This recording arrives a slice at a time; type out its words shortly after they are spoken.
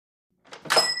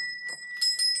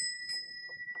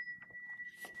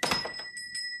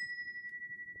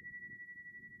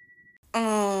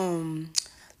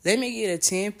Let me get a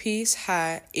 10-piece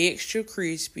hot, extra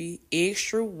crispy,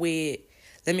 extra wet.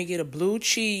 Let me get a blue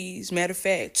cheese. Matter of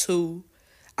fact, two.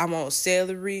 I want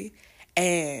celery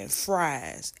and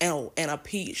fries and a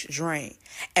peach drink.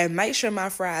 And make sure my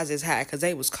fries is hot because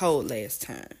they was cold last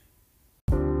time.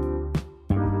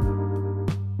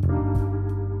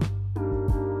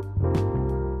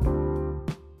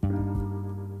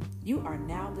 You are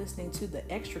now listening to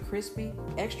the Extra Crispy,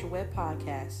 Extra Wet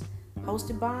podcast,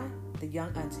 hosted by the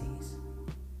Young Aunties.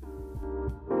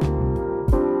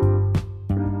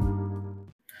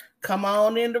 Come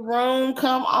on in the room.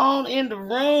 Come on in the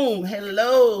room.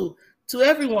 Hello to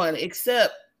everyone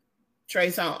except Trey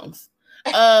Songz.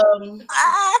 Y'all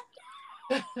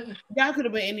could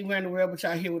have been anywhere in the world, but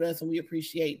y'all here with us, and we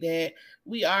appreciate that.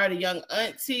 We are the Young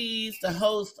Aunties, the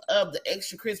host of the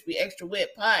Extra Crispy, Extra Wet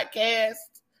podcast.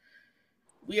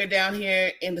 We are down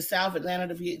here in the South Atlanta,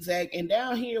 to be exact. And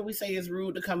down here, we say it's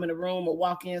rude to come in the room or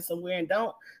walk in somewhere and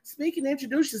don't speak and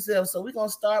introduce yourself. So we're going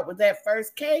to start with that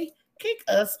first. K, kick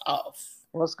us off.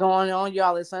 What's going on,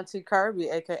 y'all? It's Auntie Kirby,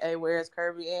 a.k.a. Where's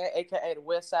Kirby at, a.k.a. the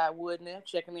Westside Woodnymph,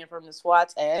 checking in from the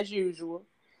SWATs as usual.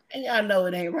 And y'all know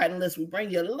it ain't right unless we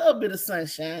bring you a little bit of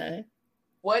sunshine.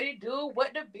 What it do?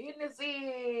 What the business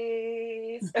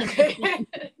is? Okay.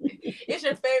 It's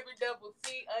your favorite double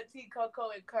C, Auntie Coco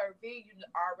and Kirby. You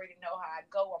already know how I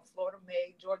go. I'm Florida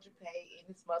May, Georgia Pay, in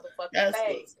this motherfucking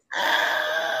face.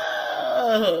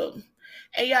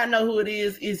 And y'all know who it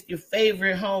is. It's your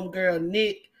favorite homegirl,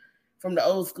 Nick, from the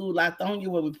old school Locked On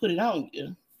You, where we put it on you.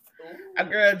 Ooh. Our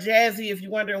girl Jazzy, if you're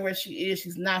wondering where she is,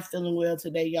 she's not feeling well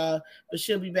today, y'all. But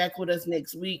she'll be back with us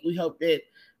next week. We hope that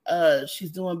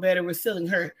she's doing better. We're sending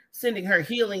her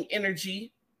healing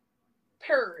energy.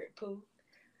 Period, poo.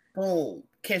 Boom.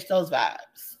 Catch those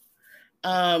vibes.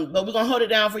 But we're gonna hold it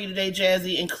down for you today,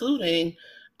 Jazzy, including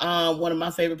one of my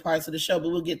favorite parts of the show, but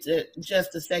we'll get to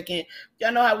just a second.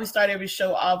 Y'all know how we start every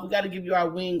show off. We got to give you our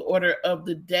wing order of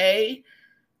the day.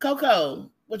 Coco,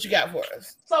 what you got for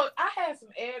us? So I had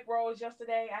some egg rolls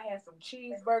yesterday. I had some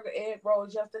cheeseburger egg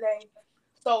rolls yesterday.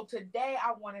 So today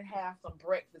I want to have some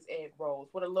breakfast egg rolls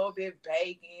with a little bit of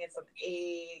bacon, some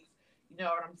eggs. You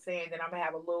know what I'm saying? Then I'm gonna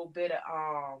have a little bit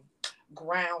of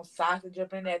ground sausage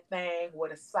up in that thing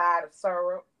with a side of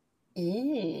syrup.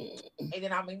 And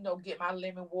then I'm gonna get my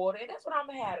lemon water, and that's what I'm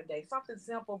gonna have today. Something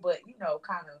simple, but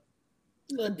kind of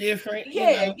a little different.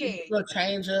 Yeah. A little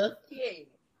change up. Yeah.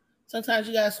 Sometimes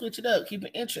you gotta switch it up, keep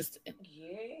it interesting.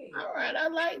 Yeah. All right, I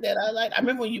like that. I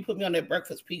remember when you put me on that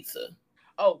breakfast pizza.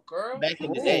 Oh, girl. Back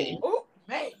in the day. Oh,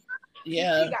 man.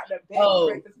 Yeah. She got the best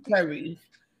breakfast pizza. Kirby.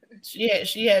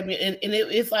 She had me, and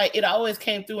it's like it always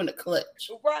came through in the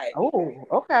clutch. Right. Oh,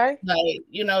 okay. Like,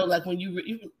 like when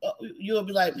you'll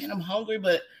be like, man, I'm hungry,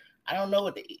 but I don't know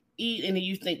what to eat, and then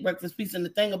you think breakfast pizza. And the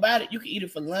thing about it, you can eat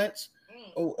it for lunch,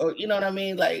 or you know what I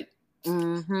mean, like.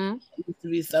 Mm-hmm. It used to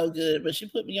be so good, but she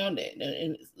put me on that,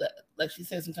 and it's like she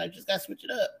said, sometimes you just gotta switch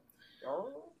it up.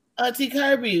 T.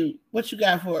 Kirby, what you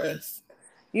got for us?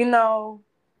 Tomorrow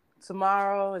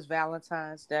is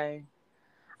Valentine's Day.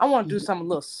 I want to do something a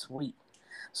little sweet,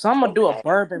 so I'm gonna do a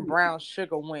bourbon brown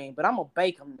sugar wing, but I'm gonna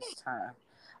bake them this time.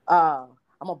 I'm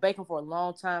gonna bake them for a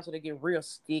long time so they get real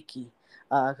sticky.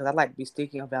 Because I like to be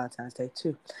sticky on Valentine's Day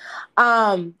too.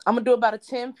 I'm gonna do about a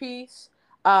 10-piece.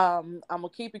 I'm gonna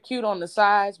keep it cute on the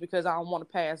sides because I don't want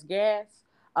to pass gas.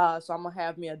 So I'm gonna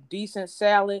have me a decent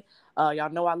salad. Y'all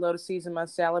know I love to season my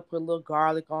salad. Put a little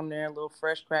garlic on there, a little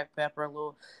fresh cracked pepper, a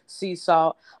little sea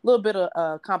salt, a little bit of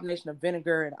a combination of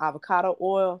vinegar and avocado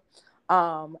oil.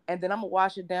 And then I'm gonna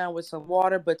wash it down with some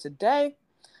water. But today,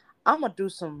 I'm gonna do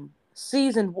some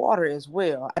seasoned water as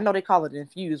well. I know they call it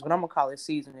infused, but I'm gonna call it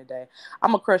seasoned today.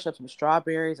 I'm gonna crush up some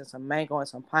strawberries and some mango and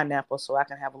some pineapple so I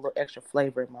can have a little extra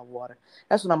flavor in my water.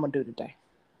 That's what I'm gonna do today.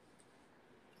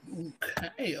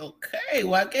 Okay.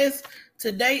 Well, I guess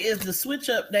today is the switch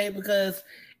up day because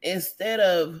instead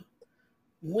of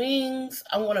wings,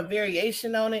 I want a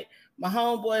variation on it. My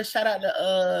homeboy, shout out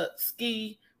to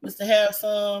Ski, Mr. Have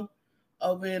Some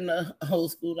over in the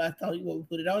old school. I thought you would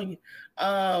put it on you.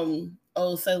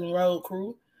 Old Salem Road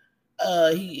crew.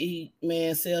 He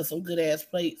man sells some good ass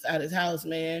plates out his house,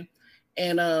 man.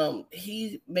 And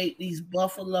he made these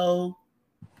buffalo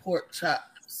pork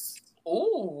chops.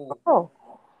 Ooh. Oh.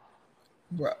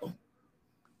 Bro.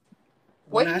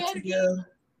 What he had again?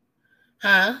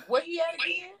 Huh? What he had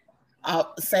again?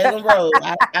 Salem Road.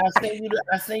 I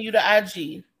send you the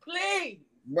IG. Please.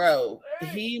 Bro,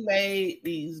 he made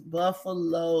these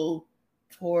buffalo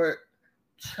pork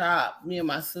chop. Me and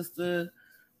my sister,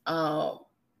 my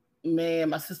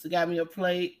sister got me a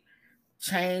plate,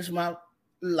 changed my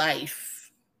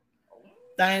life.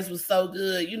 Things was so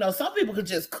good. Some people could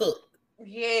just cook.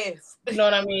 Yes. You know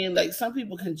what I mean? Like some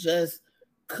people can just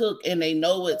cook and they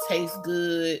know what tastes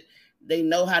good. They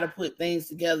know how to put things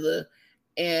together.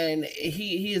 And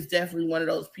he is definitely one of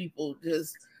those people.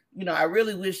 Just, I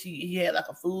really wish he had like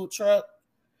a food truck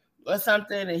or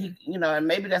something. And he, and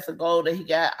maybe that's a goal that he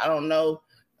got. I don't know.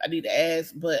 I need to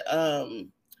ask. But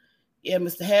yeah,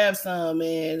 Mr. Have Some,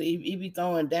 man, he be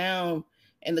throwing down.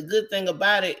 And the good thing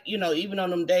about it, even on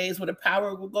them days where the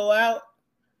power will go out,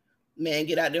 man,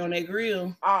 get out there on that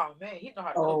grill. Oh man, he know how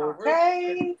to cook.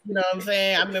 Okay. You know what I'm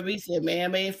saying? I remember he said,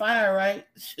 "Man, made fire, right?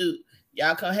 Shoot,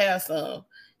 y'all come have some."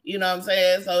 You know what I'm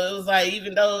saying? So it was like,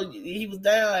 even though he was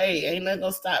down, hey, ain't nothing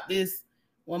gonna stop this.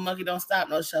 One monkey don't stop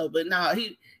no show. But no,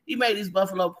 he made these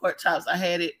buffalo pork chops. I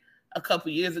had it a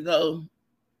couple years ago,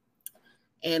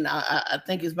 and I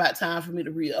think it's about time for me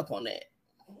to re-up on that.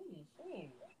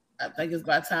 I think it's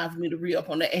about time for me to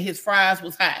re-up on that. And his fries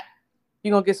was hot.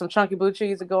 You gonna get some chunky blue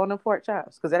cheese to go on them pork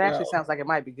chops? Because that actually sounds like it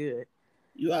might be good.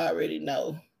 You already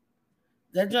know.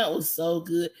 That junk was so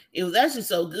good. It was actually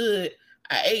so good.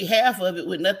 I ate half of it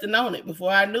with nothing on it before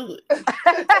I knew it.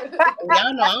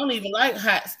 Y'all know I don't even like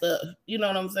hot stuff. You know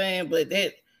what I'm saying? But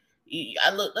I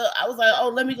looked up. I was like, oh,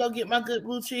 let me go get my good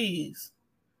blue cheese.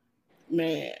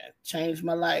 Man, changed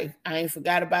my life. I ain't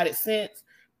forgot about it since.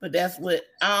 But that's what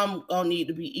I'm going to need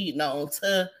to be eating on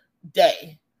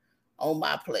today on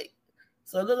my plate.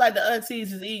 So it looked like the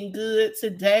aunties is eating good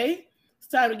today. It's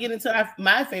time to get into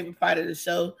my favorite part of the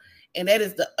show, and that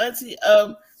is the auntie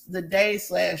of the day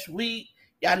 / week.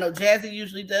 Y'all know Jazzy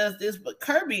usually does this, but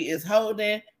Kirby is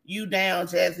holding you down,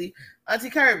 Jazzy. Auntie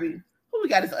Kirby, who we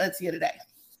got as auntie of the day?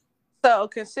 So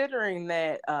considering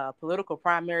that political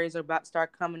primaries are about to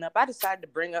start coming up, I decided to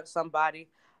bring up somebody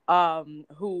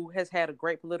who has had a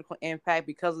great political impact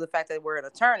because of the fact that we're an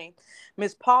attorney,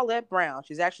 Ms. Paulette Brown.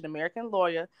 She's actually an American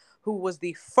lawyer who was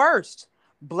the first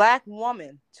Black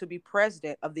woman to be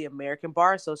president of the American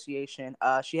Bar Association.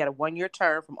 She had a 1-year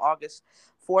term from August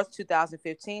 4th,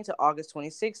 2015 to August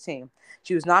 2016.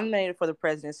 She was nominated for the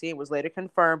presidency and was later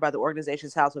confirmed by the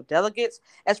organization's House of Delegates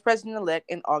as president-elect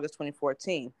in August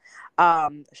 2014.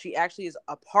 She actually is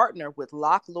a partner with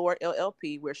Locke Lord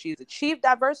LLP, where she is the chief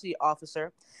diversity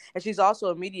officer, and she's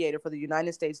also a mediator for the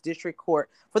United States District Court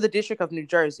for the District of New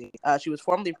Jersey. She was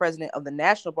formerly president of the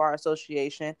National Bar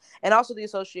Association and also the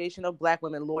Association of Black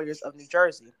Women Lawyers of New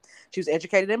Jersey. She was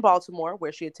educated in Baltimore,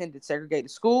 where she attended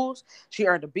segregated schools. She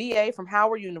earned a BA from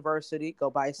Howard University, go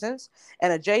Bisons,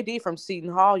 and a JD from Seton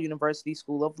Hall University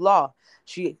School of Law.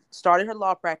 She started her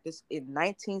law practice in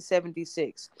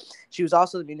 1976. She was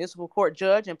also the municipal court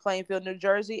judge in Plainfield, New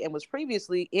Jersey, and was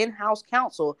previously in-house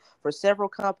counsel for several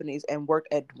companies and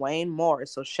worked at Duane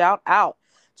Morris. So shout out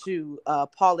to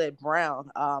Paulette Brown,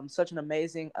 such an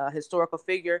amazing historical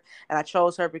figure. And I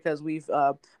chose her because we've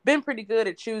been pretty good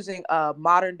at choosing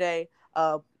modern day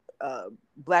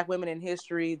Black women in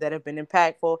history that have been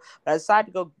impactful. But I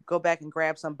decided to go back and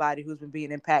grab somebody who's been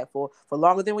being impactful for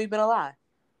longer than we've been alive.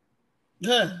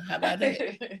 How about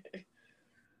that?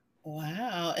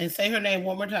 Wow. And say her name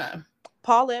one more time.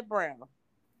 Paulette Brown.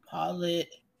 Paulette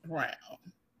Brown.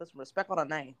 Put some respect on her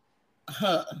name.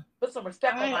 Put some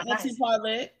respect on my name.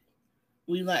 Paulette.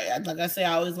 We like I say,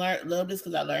 I always love this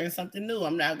because I learned something new.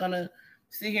 I'm not gonna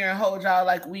sit here and hold y'all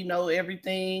like we know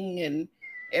everything and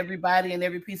everybody and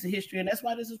every piece of history. And that's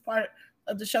why this is part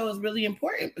of the show is really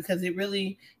important, because it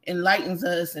really enlightens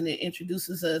us and it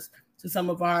introduces us to some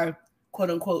of our quote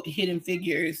unquote hidden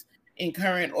figures in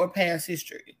current or past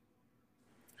history.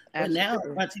 Absolutely.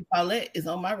 But now Auntie Paulette is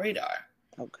on my radar.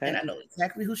 Okay. And I know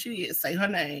exactly who she is. Say her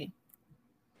name.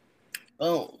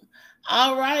 Boom.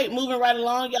 All right, moving right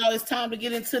along, y'all. It's time to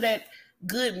get into that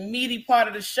good meaty part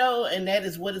of the show, and that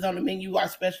is what is on the menu, our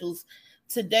specials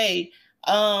today.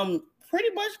 Pretty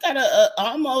much got a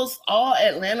almost all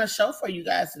Atlanta show for you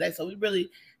guys today, so we're really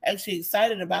actually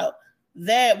excited about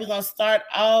that. We're gonna start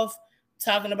off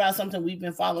talking about something we've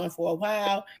been following for a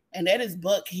while, and that is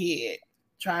Buckhead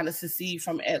trying to secede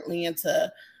from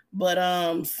Atlanta.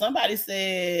 But somebody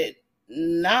said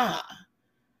nah.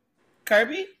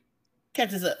 Kirby,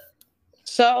 catch us up.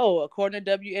 So, according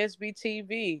to WSB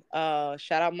TV,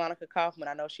 shout out Monica Kaufman.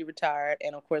 I know she retired.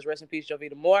 And, of course, rest in peace,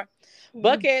 Jovita Moore. Mm-hmm.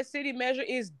 Buckhead City Measure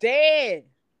is dead.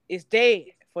 It's dead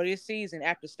for this season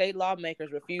after state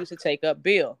lawmakers refuse to take up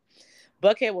bill.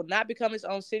 Buckhead will not become its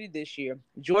own city this year.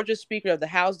 Georgia's Speaker of the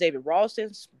House, David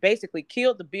Ralston, basically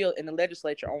killed the bill in the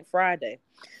legislature on Friday.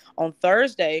 On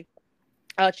Thursday,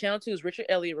 Channel 2's Richard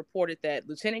Elliott reported that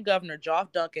Lieutenant Governor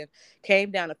Geoff Duncan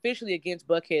came down officially against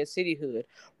Buckhead cityhood.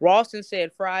 Ralston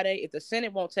said Friday, if the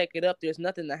Senate won't take it up, there's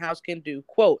nothing the House can do.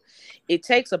 Quote, it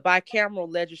takes a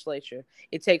bicameral legislature.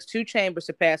 It takes two chambers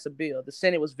to pass a bill. The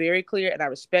Senate was very clear, and I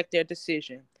respect their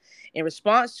decision. In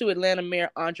response to Atlanta Mayor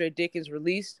Andre Dickens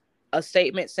released a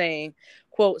statement saying,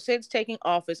 quote, since taking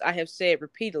office, I have said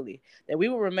repeatedly that we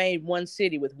will remain one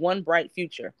city with one bright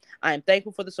future. I am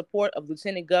thankful for the support of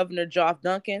Lieutenant Governor Geoff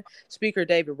Duncan, Speaker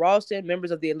David Ralston,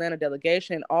 members of the Atlanta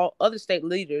delegation, and all other state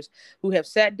leaders who have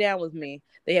sat down with me.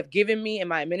 They have given me and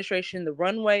my administration the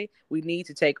runway we need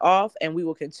to take off, and we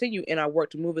will continue in our work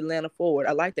to move Atlanta forward.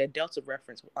 I like that Delta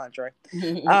reference, Andre.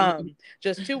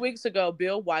 Just 2 weeks ago,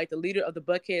 Bill White, the leader of the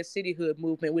Buckhead cityhood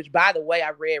movement, which, by the way, I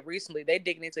read recently, they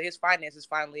digging into his finances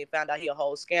finally and found out he a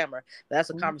whole scammer. That's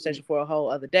a conversation for a whole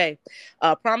other day.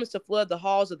 Promised to flood the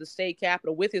halls of the state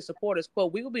capitol with his supporters.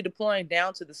 Quote, we will be deploying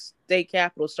down to the state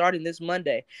capitol starting this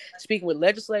Monday, speaking with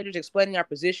legislators, explaining our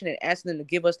position, and asking them to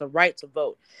give us the right to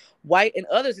vote. White and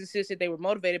others insisted they were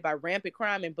motivated by rampant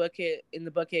crime in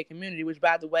the Buckhead community, which,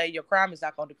 by the way, your crime is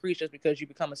not going to decrease just because you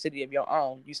become a city of your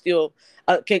own. You still,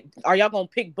 are y'all going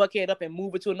to pick Buckhead up and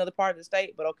move it to another part of the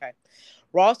state? But okay.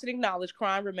 Ralston acknowledged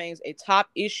crime remains a top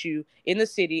issue in the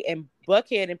city, and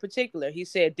Buckhead in particular. He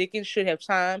said Dickens should have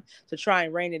time to try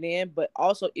and rein it in, but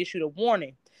also issued a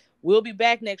warning. We'll be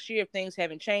back next year if things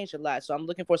haven't changed a lot. So I'm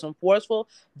looking for some forceful,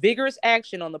 vigorous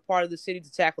action on the part of the city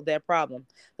to tackle that problem.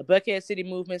 The Buckhead City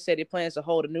Movement said it plans to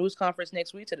hold a news conference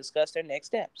next week to discuss their next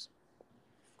steps.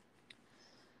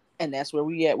 And that's where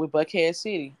we at with Buckhead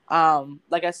City.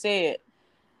 Like I said,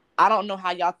 I don't know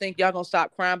how y'all think y'all gonna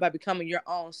stop crime by becoming your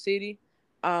own city.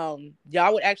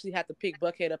 Y'all would actually have to pick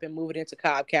Buckhead up and move it into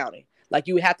Cobb County. Like,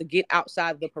 you would have to get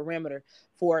outside the perimeter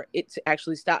for it to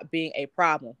actually stop being a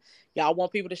problem. Y'all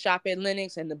want people to shop at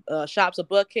Lennox and the shops of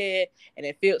Buckhead and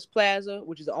at Phillips Plaza,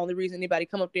 which is the only reason anybody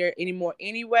come up there anymore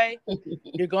anyway.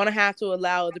 You're going to have to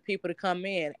allow other people to come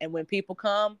in. And when people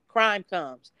come, crime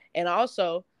comes. And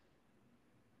also,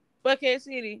 Buckhead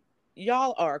City,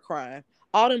 y'all are a crime.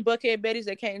 All them Buckhead Bettys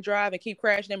that can't drive and keep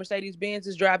crashing their Mercedes Benz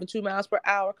is driving 2 miles per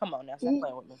hour. Come on now, stop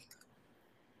playing with me.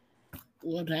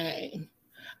 Well, dang.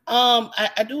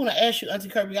 I do want to ask you, Auntie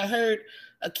Kirby. I heard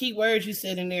a key word you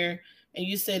said in there, and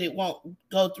you said it won't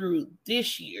go through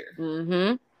this year.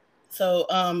 Mm-hmm. So,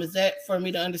 is that for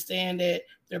me to understand that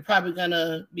they're probably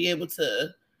gonna be able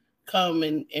to come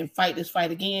and fight this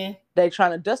fight again? They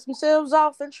trying to dust themselves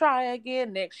off and try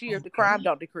again next year if the crime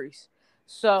don't decrease.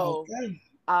 So. Okay.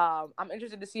 I'm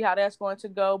interested to see how that's going to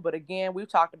go. But again, we've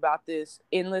talked about this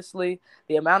endlessly.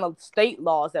 The amount of state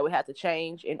laws that would have to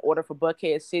change in order for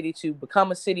Buckhead City to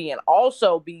become a city and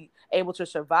also be able to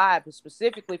survive,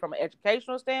 specifically from an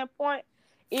educational standpoint,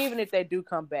 even if they do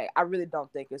come back, I really don't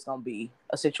think it's going to be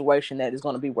a situation that is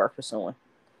going to be worth pursuing.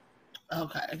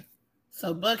 Okay.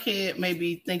 So Buckhead may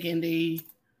be thinking they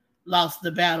lost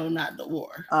the battle, not the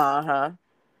war. Uh-huh.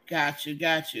 Got you.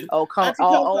 Old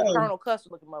Colonel Custer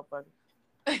looking motherfucker.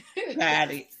 Got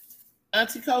it.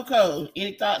 Auntie Coco,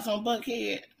 any thoughts on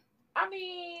Buckhead? I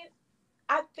mean,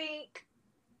 I think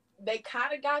they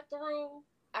kind of got through.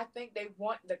 I think they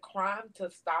want the crime to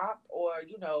stop, or,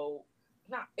 it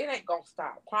ain't going to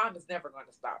stop. Crime is never going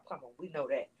to stop. Come on, we know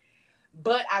that.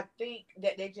 But I think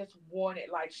that they just wanted,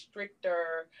 like,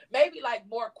 stricter, maybe, like,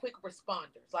 more quick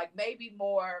responders. Like, maybe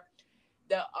more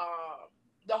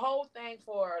the whole thing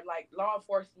for, like, law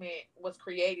enforcement was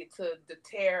created to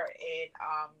deter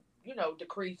and,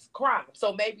 decrease crime.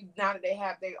 So maybe now that they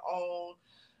have their own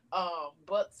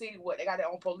Buck City, they got their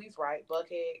own police, right?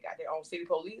 Buckhead got their own city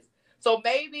police. So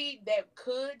maybe that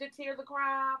could deter the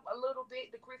crime a little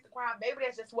bit, decrease the crime. Maybe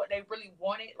that's just what they really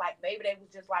wanted. Like, maybe they was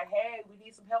just like, hey, we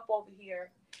need some help over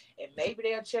here. And maybe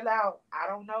they'll chill out. I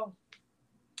don't know.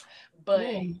 But...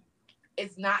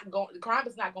 the crime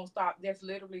is not going to stop. There's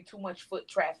literally too much foot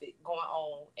traffic going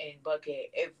on in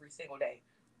Buckhead every single day.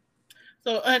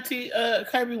 So, Auntie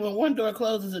Kirby, when one door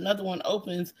closes, another one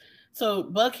opens. So,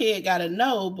 Buckhead got a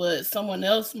no, but someone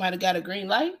else might have got a green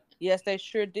light? Yes, they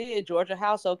sure did. Georgia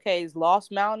House okays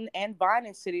Lost Mountain and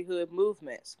Vining cityhood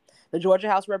movements. The Georgia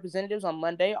House representatives on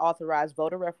Monday authorized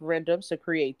voter referendums to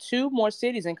create 2 more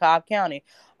cities in Cobb County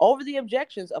over the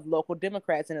objections of local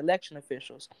Democrats and election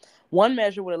officials. One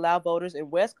measure would allow voters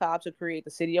in West Cobb to create the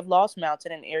city of Lost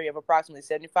Mountain, an area of approximately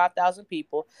 75,000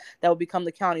 people that would become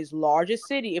the county's largest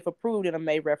city if approved in a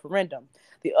May referendum.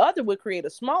 The other would create a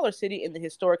smaller city in the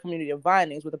historic community of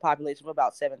Vinings with a population of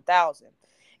about 7,000.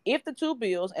 If the 2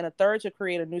 bills and a third to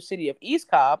create a new city of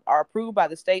East Cobb are approved by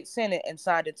the state Senate and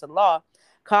signed into law,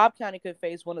 Cobb County could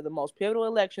face one of the most pivotal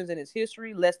elections in its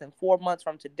history less than 4 months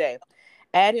from today.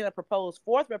 adding a proposed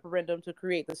fourth referendum to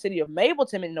create the city of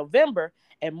Mableton in November,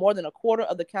 and more than a quarter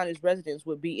of the county's residents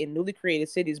would be in newly created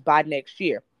cities by next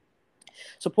year.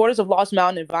 Supporters of Lost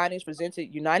Mountain and Vinings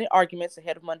presented united arguments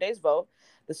ahead of Monday's vote.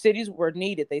 The cities were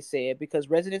needed, they said, because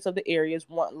residents of the areas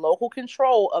want local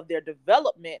control of their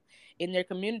development in their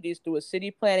communities through a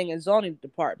city planning and zoning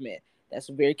department. That's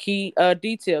a very key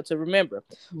detail to remember.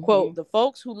 Mm-hmm. Quote, the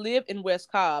folks who live in West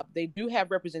Cobb, they do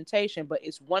have representation, but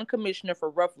it's one commissioner for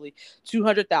roughly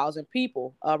 200,000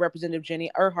 people, Representative Jenny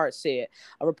Earhart said,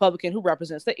 a Republican who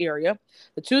represents the area.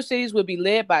 The two cities will be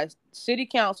led by city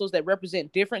councils that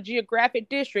represent different geographic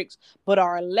districts, but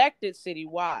are elected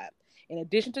citywide. In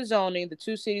addition to zoning, the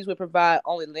two cities would provide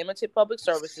only limited public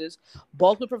services.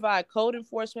 Both would provide code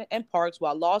enforcement and parks,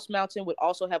 while Lost Mountain would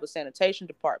also have a sanitation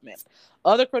department.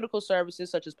 Other critical services,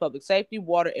 such as public safety,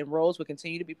 water, and roads, would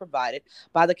continue to be provided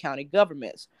by the county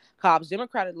governments. Cobb's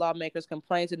Democratic lawmakers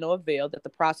complained to no avail that the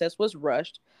process was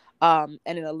rushed. And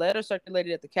in a letter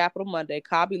circulated at the Capitol Monday,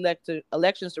 Cobb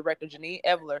Elections Director Janine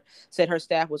Eveler said her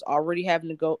staff was already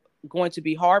going to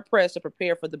be hard pressed to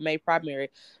prepare for the May primary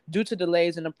due to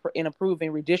delays in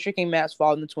approving redistricting maps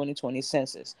following the 2020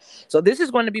 census. So this is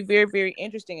going to be very, very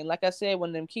interesting. And like I said, one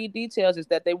of them key details is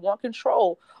that they want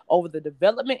control over the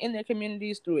development in their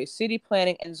communities through a city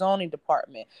planning and zoning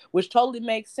department, which totally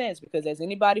makes sense because as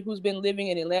anybody who's been living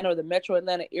in Atlanta or the metro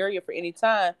Atlanta area for any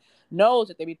time knows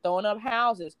that they be throwing up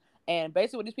houses. And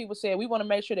basically what these people said, we want to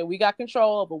make sure that we got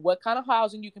control over what kind of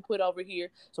housing you can put over here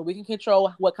so we can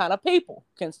control what kind of people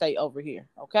can stay over here.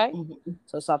 Okay. Mm-hmm.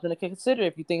 So something to consider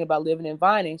if you think about living in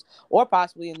Vinings or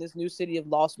possibly in this new city of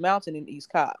Lost Mountain in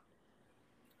East Cobb.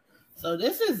 So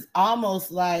this is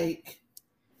almost like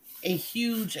a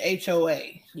huge HOA.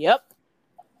 Yep.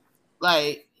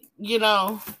 Like, you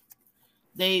know,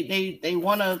 they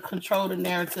want to control the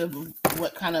narrative of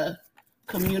what kind of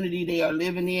community they are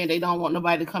living in. They don't want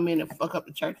nobody to come in and fuck up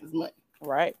the church's money.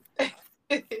 Right.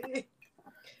 Okay.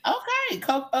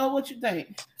 What you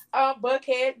think?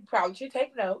 Buckhead probably should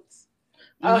take notes.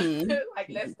 Mm-hmm.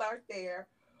 Let's start there.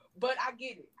 But I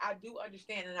get it. I do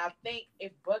understand. And I think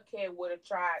if Buckhead would have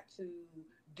tried to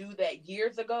do that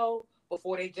years ago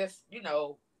before they just,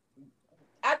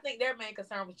 I think their main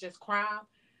concern was just crime.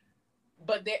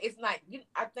 But it's not,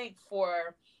 I think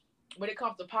when it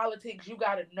comes to politics, you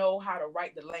got to know how to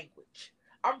write the language.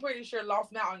 I'm pretty sure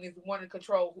Lost Mountain is one to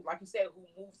control, like you said, who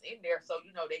moves in there. So,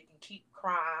 they can keep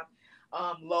crime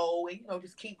low and,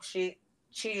 just keep shit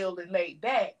chilled and laid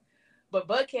back. But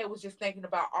Buckhead was just thinking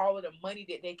about all of the money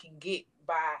that they can get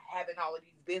by having all of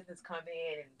these business come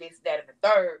in and this, that, and the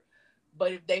third.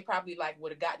 But if they probably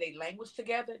would have got their language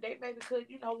together, they maybe could,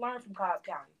 learn from Cobb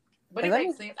County. But it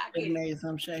makes sense. I get it.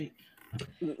 Some shape.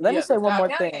 Let me say one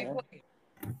more thing.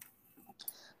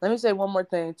 Let me say one more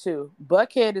thing, too.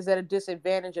 Buckhead is at a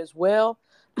disadvantage as well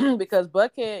because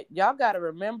Buckhead, y'all got to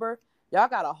remember, y'all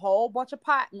got a whole bunch of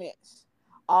apartments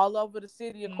all over the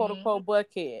city of quote-unquote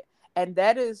Buckhead. And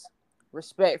that is,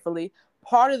 respectfully,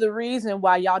 part of the reason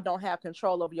why y'all don't have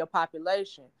control over your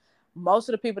population. Most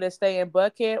of the people that stay in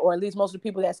Buckhead, or at least most of the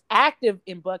people that's active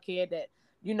in Buckhead that,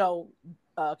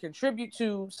 contribute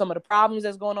to some of the problems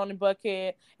that's going on in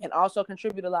Buckhead and also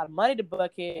contribute a lot of money to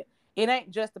Buckhead, it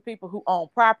ain't just the people who own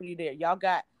property there. Y'all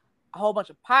got a whole bunch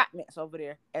of apartments over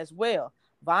there as well.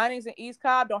 Vinings and East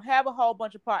Cobb don't have a whole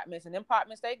bunch of apartments, and them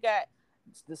apartments they got,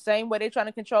 the same way they're trying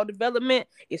to control development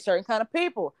is certain kind of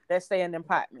people that stay in them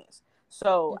apartments.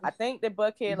 So I think that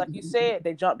Buckhead, like you said,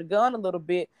 they jumped the gun a little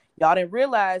bit. Y'all didn't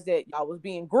realize that y'all was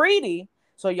being greedy.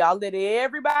 So y'all let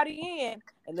everybody in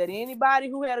and let anybody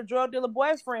who had a drug dealer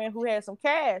boyfriend who had some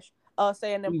cash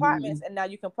stay in the apartments. And now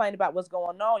you complain about what's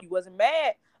going on. You wasn't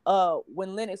mad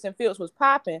when Lennox and Fields was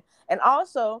popping. And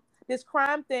also, this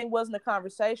crime thing wasn't a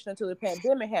conversation until the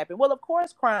pandemic happened. Well, of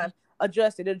course, crime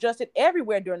adjusted. It adjusted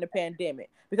everywhere during the pandemic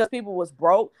because people was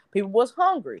broke, people was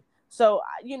hungry. So,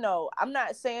 I'm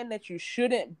not saying that you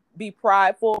shouldn't be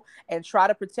prideful and try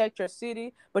to protect your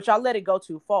city, but y'all let it go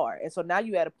too far. And so now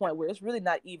you at a point where it's really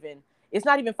not even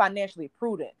financially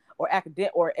prudent or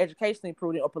academic or educationally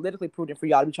prudent or politically prudent for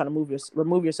y'all to be trying to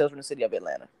remove yourselves from the city of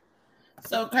Atlanta.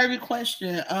 So, Kirby,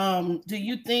 question. Do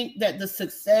you think that the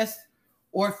success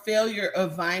or failure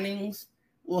of Vinings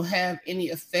will have any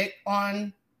effect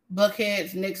on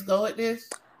Buckhead's next go at this?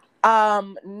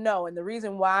 No, and the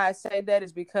reason why I say that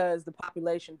is because the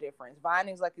population difference.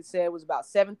 Vinings, like you said, was about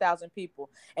 7,000 people,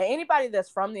 and anybody that's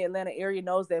from the Atlanta area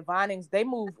knows that Vinings they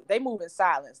move in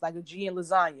silence, like a G and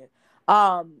Lasagna.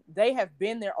 They have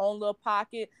been their own little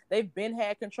pocket. They've been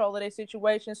had control of their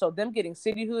situation. So them getting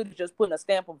cityhood, just putting a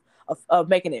stamp of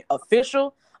making it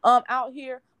official out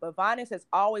here. But Vinings has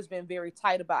always been very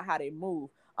tight about how they move.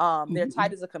 They're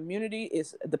tight as a community.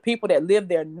 Is the people that live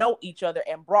there know each other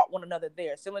and brought one another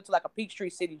there, similar to like a Peachtree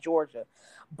City, Georgia.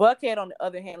 Buckhead, on the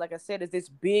other hand, like I said, is this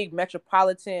big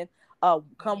metropolitan.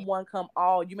 Come one, come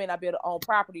all. You may not be able to own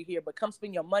property here, but come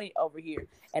spend your money over here.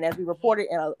 And as we reported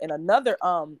in another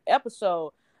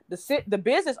episode, the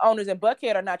business owners in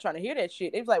Buckhead are not trying to hear that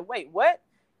shit. They was like, wait, what?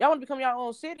 Y'all want to become your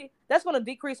own city? That's going to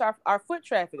decrease our foot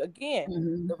traffic.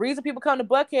 Again, the reason people come to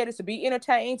Buckhead is to be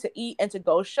entertained, to eat, and to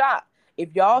go shop.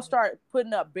 If y'all start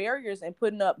putting up barriers and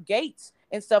putting up gates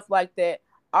and stuff like that,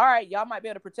 all right, y'all might be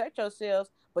able to protect yourselves,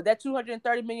 but that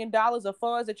 $230 million of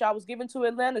funds that y'all was giving to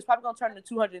Atlanta is probably going to turn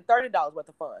into $230 worth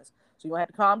of funds. So you're going to have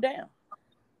to calm down.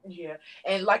 Yeah.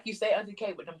 And like you say, Auntie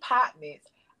Kate, with them apartments,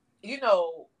 you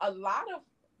know, a lot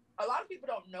of people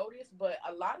don't know this, but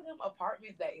a lot of them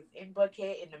apartments that is in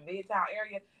Buckhead in the Midtown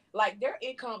area, like they're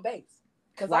income based.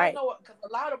 Because I know, because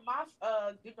a lot of my,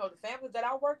 you know, the families that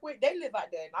I work with, they live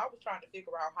out there, and I was trying to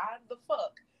figure out how the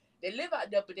fuck they live out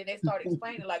there. But then they started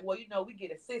explaining, like, well, you know, we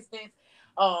get assistance,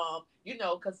 you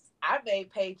know, because I may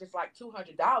pay just like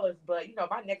 $200, but you know,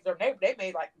 my next door neighbor, they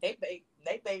may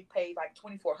pay like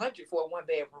 $2,400 for a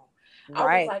 1-bedroom.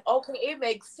 I was like, okay, it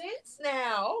makes sense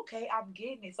now. Okay, I'm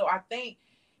getting it. So I think,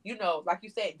 you know, like you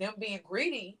said, them being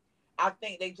greedy, I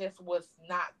think they just was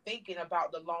not thinking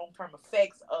about the long-term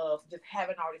effects of just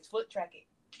having all this foot traffic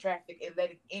and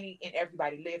letting any and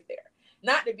everybody live there.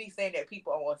 Not to be saying that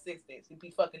people on assistance and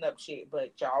be fucking up shit,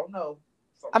 but y'all know.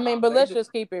 I mean, but let's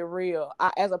just keep it real.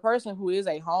 As a person who is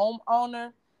a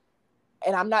homeowner,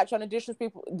 and I'm not trying to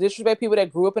disrespect people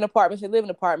that grew up in apartments and live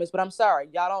in apartments, but I'm sorry,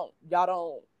 y'all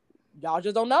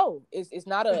just don't know. It's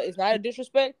not a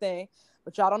disrespect thing.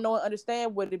 But y'all don't know and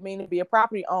understand what it means to be a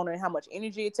property owner and how much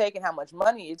energy it takes and how much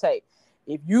money it takes.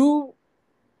 If you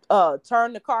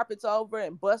turn the carpets over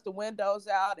and bust the windows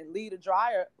out and leave the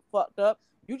dryer fucked up,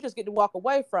 you just get to walk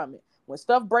away from it. When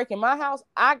stuff break in my house,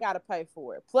 I got to pay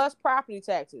for it. Plus property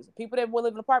taxes. People that will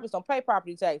live in apartments don't pay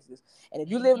property taxes. And if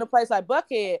you live in a place like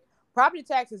Buckhead, property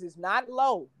taxes is not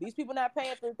low. These people not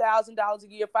paying $3,000 a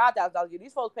year, $5,000 a year.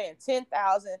 These folks paying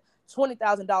 $10,000,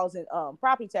 $20,000 in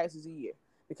property taxes a year.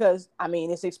 Because, I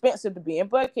mean, it's expensive to be in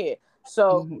Buckhead.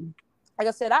 So, like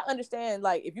I said, I understand,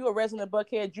 like, if you're a resident of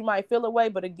Buckhead, you might feel away.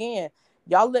 But again,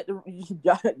 y'all let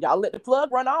the plug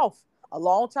run off a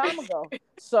long time ago.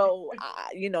 So,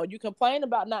 you know, you complain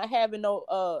about not having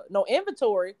no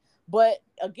inventory. But,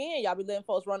 again, y'all be letting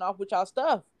folks run off with y'all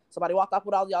stuff. Somebody walked off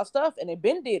with all y'all stuff, and they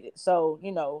been did it. So,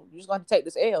 you know, you're just going to take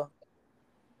this L.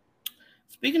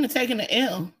 Speaking of taking the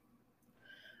L,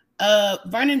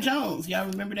 Vernon Jones, y'all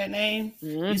remember that name?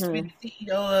 Used to be the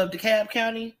CEO of DeKalb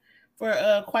County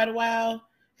for quite a while.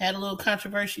 Had a little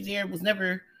controversy there. Was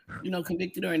never, you know,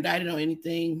 convicted or indicted on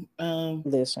anything, or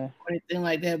anything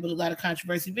like that. But a lot of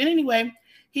controversy. But anyway,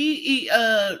 he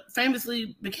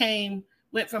famously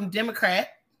went from Democrat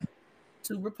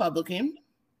to Republican,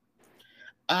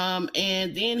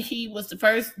 and then he was the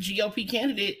first GOP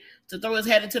candidate to throw his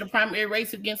hat into the primary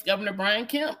race against Governor Brian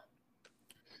Kemp.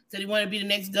 Said he wanted to be the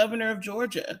next governor of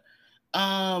Georgia.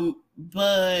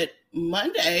 But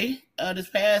Monday, this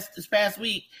past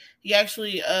week, he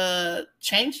actually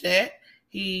changed that.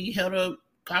 He held a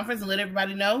conference and let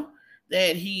everybody know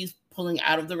that he's pulling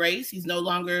out of the race. He's no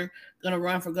longer going to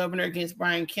run for governor against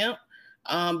Brian Kemp,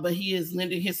 but he is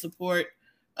lending his support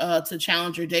to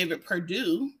challenger David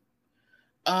Perdue,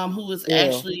 who is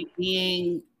actually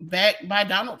being backed by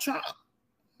Donald Trump.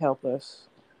 Help us.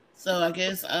 So I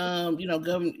guess, you know,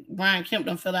 Governor Brian Kemp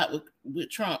done fell out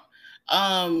with Trump.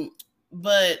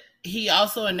 But he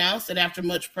also announced that after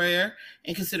much prayer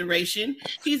and consideration,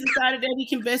 he's decided that he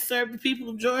can best serve the people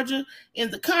of Georgia in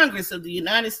the Congress of the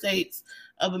United States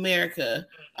of America.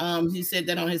 He said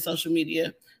that on his social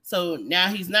media. So now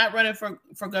he's not running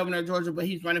for governor of Georgia, but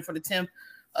he's running for the 10th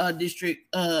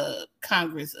district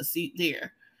Congress, a seat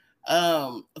there.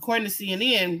 According to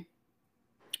CNN,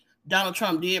 Donald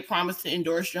Trump did promise to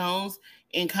endorse Jones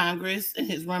in Congress in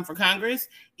his run for Congress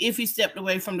if he stepped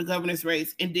away from the governor's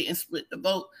race and didn't split the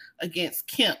vote against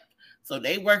Kemp. So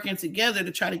they working together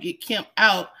to try to get Kemp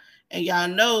out, and y'all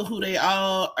know who they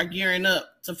all are gearing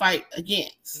up to fight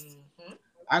against.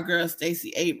 Our girl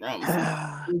Stacey Abrams.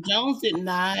 Jones did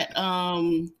not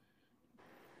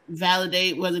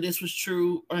validate whether this was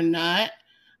true or not.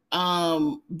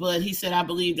 But he said, I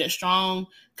believe that strong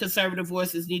conservative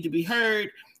voices need to be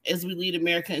heard as we lead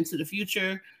America into the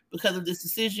future. Because of this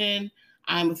decision,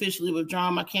 I'm officially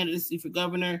withdrawing my candidacy for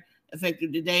governor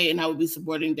effective today, and I will be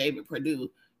supporting David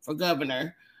Perdue for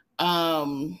governor.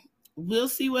 We'll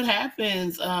see what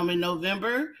happens in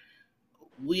November.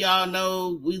 We all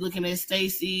know we're looking at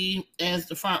Stacey as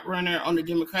the front runner on the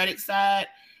Democratic side,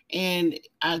 And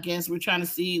I guess we're trying to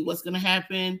see what's going to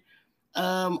happen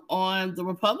on the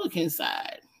Republican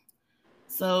side.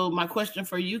 So my question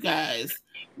for you guys,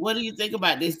 what do you think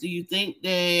about this? Do you think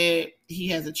that he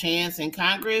has a chance in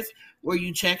Congress? Were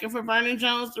you checking for Vernon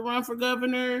Jones to run for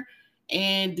governor?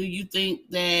 And do you think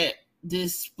that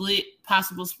this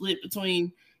possible split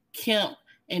between Kemp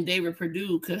and David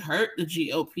Perdue could hurt the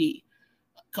GOP?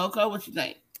 Coco, what you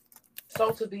think?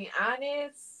 So to be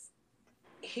honest,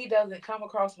 he doesn't come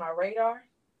across my radar.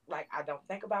 Like, I don't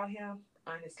think about him,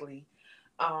 honestly.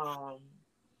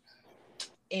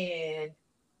 And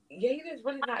yeah, he's just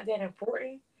really not that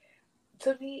important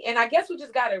to me. And I guess we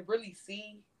just gotta really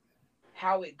see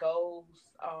how it goes.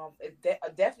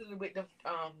 Definitely with them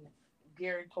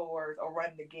gearing towards or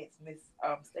running against Miss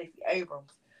Stacey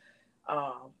Abrams.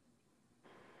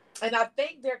 And I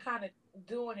think they're kind of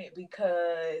doing it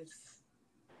because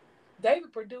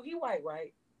David Perdue, he white,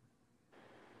 right?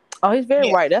 Oh, he's very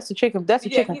white. That's the chicken. That's the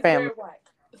chicken he's family. Very white.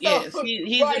 So, yes,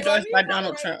 he's endorsed by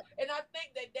Donald Trump. And I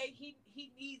think that he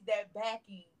needs that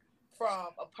backing from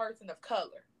a person of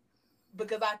color,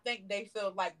 because I think they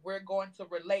feel like we're going to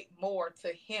relate more to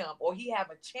him, or he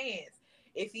have a chance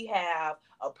if he have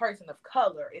a person of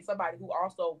color and somebody who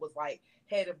also was like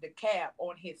head of the cab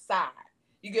on his side.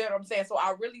 You get what I'm saying? So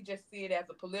I really just see it as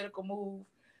a political move.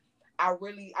 I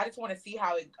just want to see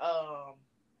how it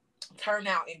turn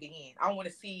out in the end. I want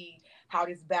to see how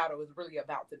this battle is really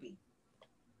about to be.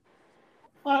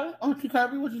 Well, Auntie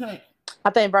Kirby, what you think? I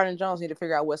think Vernon Jones need to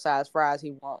figure out what size fries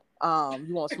he want.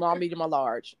 You want small, medium, or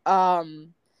large?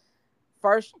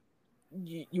 First,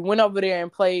 you went over there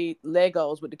and played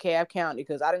Legos with DeKalb County,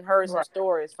 because I didn't heard some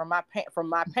stories from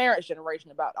my parents'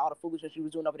 generation about all the foolishness you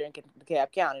was doing over there in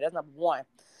DeKalb County. That's number one.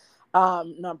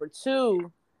 Number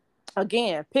two,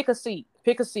 again, pick a seat,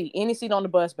 any seat on the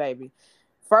bus, baby.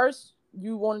 First,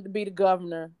 you wanted to be the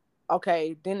governor.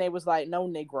 Okay, then they was like, no,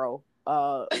 Negro.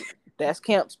 That's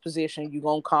Kemp's position. You're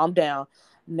going to calm down.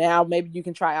 Now maybe you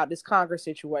can try out this Congress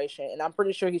situation. And I'm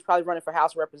pretty sure he's probably running for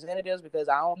House of Representatives, because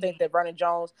I don't think that Vernon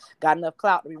Jones got enough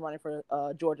clout to be running for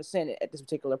Georgia Senate at this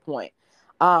particular point.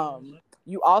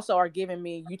 You also are giving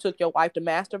me, you took your wife to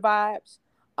Master vibes.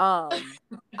 I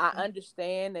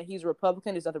understand that he's a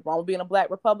Republican. There's nothing wrong with being a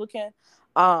Black Republican.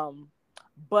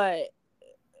 But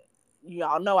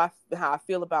y'all know how I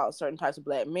feel about certain types of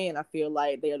Black men. I feel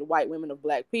like they're the white women of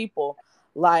Black people.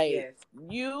 Like, yes.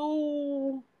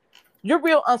 You're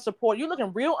real unsupportive. You're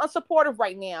looking real unsupportive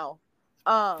right now.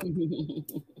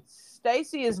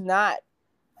 Stacey is not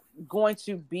going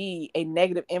to be a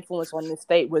negative influence on this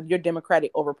state, whether you're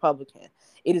Democratic or Republican.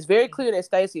 It is very clear that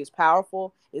Stacey is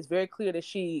powerful. It's very clear that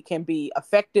she can be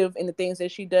effective in the things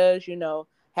that she does. You know,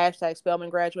 hashtag Spelman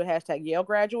graduate, hashtag Yale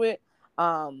graduate,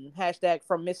 hashtag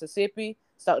from Mississippi.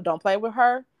 So don't play with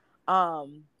her. Or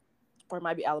it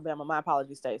might be Alabama. My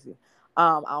apologies, Stacey.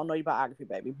 I don't know your biography,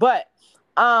 baby. But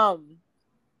I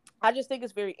just think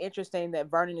it's very interesting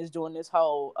that Vernon is doing this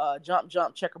whole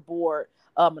jump, checkerboard,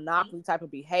 monopoly type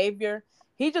of behavior.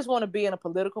 He just want to be in a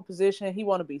political position. He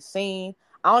want to be seen.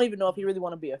 I don't even know if he really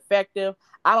want to be effective.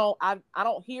 I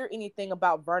don't hear anything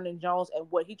about Vernon Jones and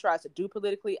what he tries to do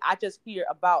politically. I just hear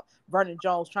about Vernon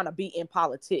Jones trying to be in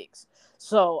politics.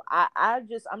 So I'm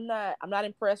not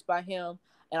impressed by him.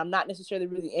 And I'm not necessarily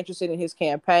really interested in his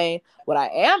campaign. What I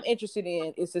am interested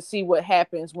in is to see what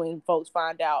happens when folks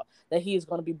find out that he is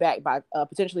going to be backed by,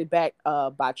 potentially backed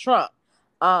by Trump.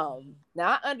 Now,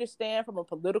 I understand from a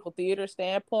political theater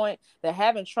standpoint that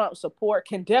having Trump support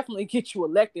can definitely get you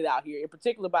elected out here, in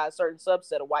particular by a certain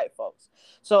subset of white folks.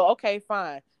 So, okay,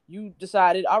 fine. You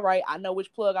decided, all right, I know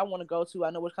which plug I want to go to. I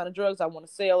know what kind of drugs I want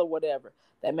to sell or whatever.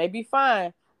 That may be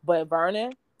fine. But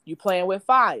Vernon, you playing with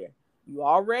fire. You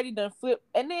already done flipped.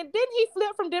 And then didn't he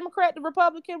flip from Democrat to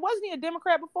Republican? Wasn't he a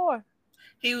Democrat before?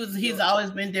 He's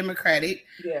always been Democratic.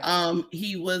 Yeah.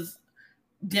 He was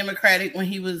Democratic when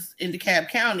he was in DeKalb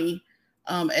County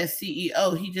as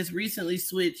CEO. He just recently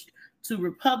switched to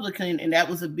Republican, and that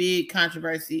was a big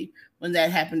controversy when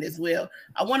that happened as well.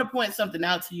 I want to point something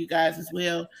out to you guys as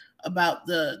well about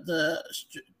the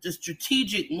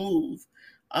strategic move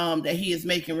that he is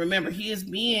making. Remember, he is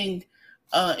being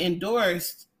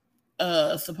endorsed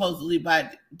supposedly by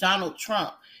Donald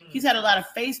Trump. He's had a lot of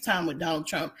FaceTime with Donald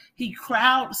Trump. He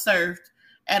crowd surfed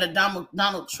at a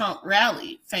Donald Trump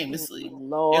rally, famously.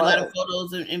 Lord. There are a lot of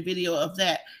photos and video of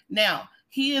that. Now,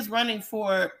 he is running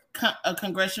for a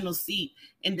congressional seat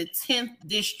in the 10th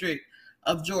district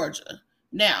of Georgia.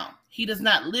 Now, he does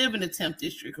not live in the 10th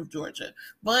district of Georgia,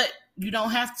 but you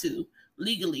don't have to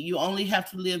legally. You only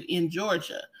have to live in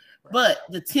Georgia. But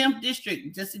the 10th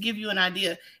district, just to give you an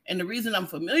idea, and the reason I'm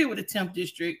familiar with the 10th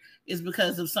district is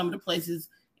because of some of the places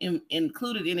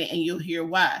included in it, and you'll hear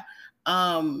why.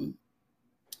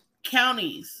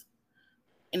 Counties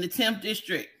in the 10th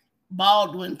district: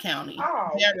 Baldwin County,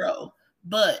 Darrow,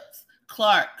 Butts,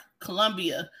 Clark,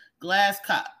 Columbia,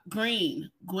 Glasscock, Greene,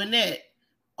 Gwinnett,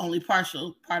 only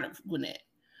partial part of Gwinnett.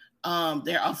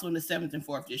 They're also in the 7th and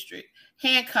 4th district.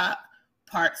 Hancock,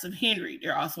 parts of Henry,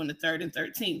 they're also in the 3rd and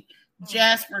 13th.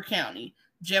 Jasper County,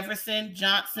 Jefferson,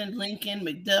 Johnson, Lincoln,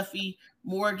 McDuffie,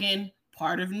 Morgan,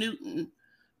 part of Newton.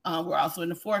 We're also in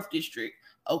the 4th district.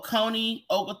 Oconee,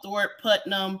 Oglethorpe,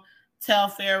 Putnam,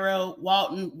 Telfair,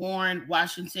 Walton, Warren,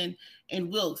 Washington,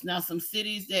 and Wilkes. Now, some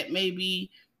cities that may be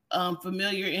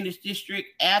familiar in this district: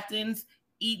 Athens,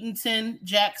 Eatonton,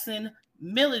 Jackson,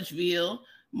 Milledgeville,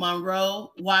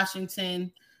 Monroe,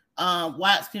 Washington,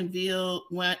 Watsonville,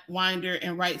 Winder,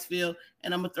 and Wrightsville.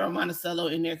 And I'm going to throw Monticello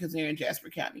in there because they're in Jasper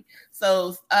County.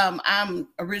 So I'm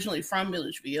originally from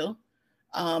Milledgeville.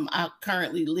 I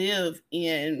currently live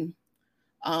in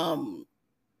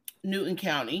Newton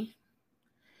County.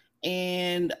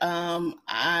 And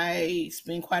I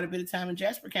spend quite a bit of time in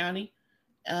Jasper County,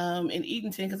 in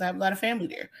Eatonton, because I have a lot of family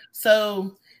there.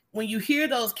 So when you hear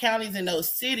those counties and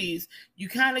those cities, you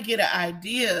kind of get an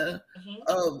idea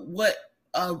of what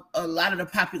a lot of the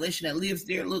population that lives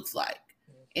there looks like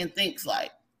and thinks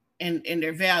like, and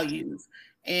their values.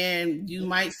 And you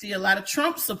might see a lot of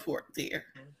Trump support there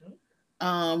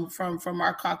from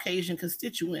our Caucasian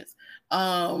constituents.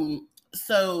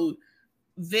 So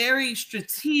very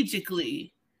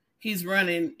strategically, he's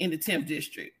running in the 10th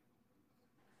district,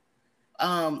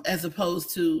 as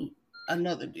opposed to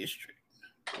another district.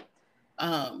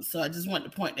 So I just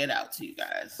wanted to point that out to you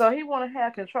guys. So he want to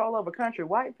have control over country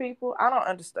white people? I don't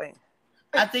understand.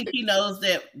 I think he knows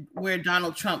that where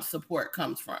Donald Trump's support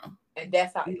comes from, and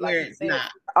that's how where it's not.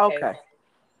 Okay.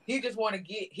 He just want to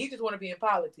be in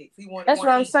politics. That's what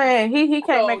I'm saying. He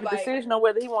can't make a decision on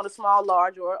whether he want a small,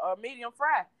 large, or a medium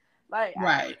fry. Like,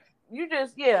 right. You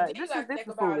just, this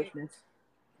is foolishness.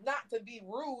 Not to be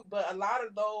rude, but a lot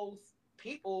of those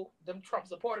people, them Trump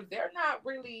supporters, they're not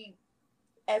really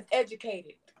as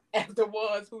educated as the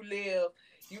ones who live,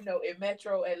 in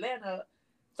Metro Atlanta.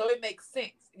 So it makes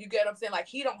sense. You get what I'm saying? Like,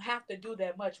 he don't have to do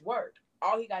that much work.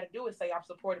 All he got to do is say, I'm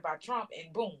supported by Trump,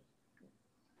 and boom.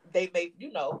 They may,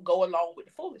 go along with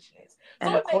the foolishness.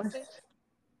 So it makes sense.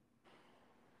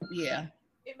 Yeah.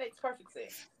 It makes perfect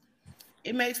sense.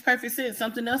 It makes perfect sense.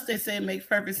 Something else they say makes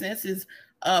perfect sense is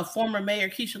former Mayor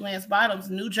Keisha Lance Bottoms'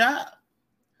 new job.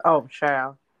 Oh,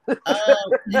 child.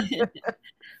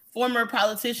 Former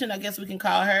politician, I guess we can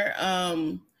call her.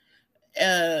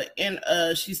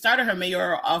 And she started her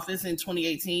mayoral office in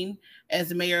 2018 as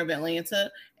the mayor of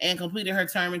Atlanta and completed her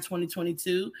term in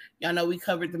 2022. Y'all know we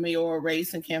covered the mayoral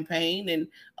race and campaign and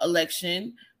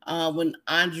election when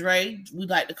Andre, we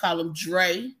like to call him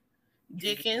Dre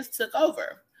Dickens, took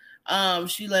over.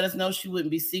 She let us know she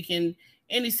wouldn't be seeking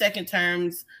any second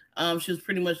terms. She was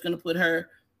pretty much going to put her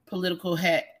political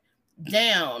hat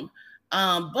down.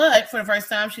 But for the first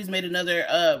time, she's made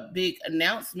another big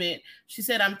announcement. She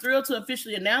said, I'm thrilled to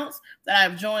officially announce that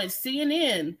I've joined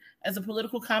CNN as a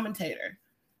political commentator.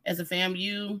 As a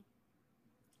FAMU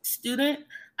student,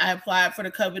 I applied for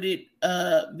the coveted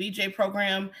VJ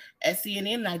program at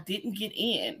CNN, and I didn't get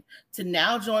in. To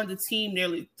now join the team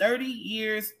nearly 30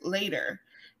 years later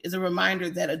is a reminder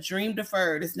that a dream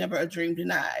deferred is never a dream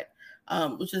denied,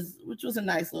 which was a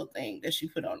nice little thing that she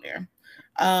put on there.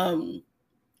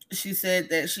 She said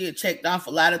that she had checked off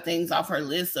a lot of things off her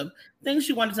list of things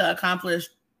she wanted to accomplish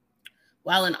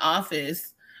while in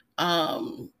office.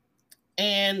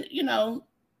 And,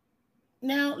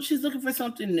 now she's looking for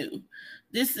something new.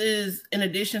 This is in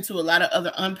addition to a lot of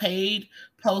other unpaid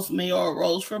post-mayoral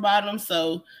roles for Bottoms.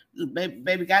 So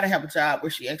baby got to have a job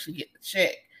where she actually get the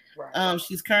check. Right.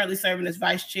 She's currently serving as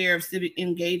vice chair of civic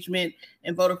engagement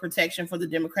and voter protection for the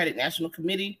Democratic National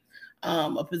Committee,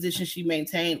 a position she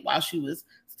maintained while she was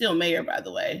still mayor, by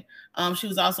the way. She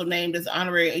was also named as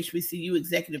honorary HBCU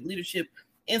Executive Leadership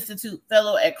Institute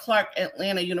Fellow at Clark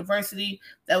Atlanta University.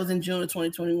 That was in June of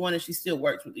 2021, and she still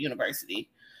works with the university.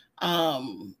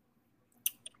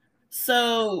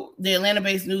 So the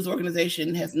Atlanta-based news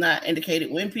organization has not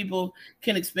indicated when people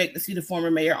can expect to see the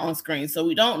former mayor on screen. So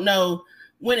we don't know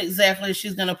when exactly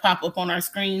she's going to pop up on our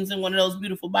screens in one of those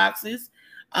beautiful boxes,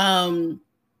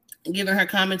 giving her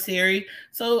commentary.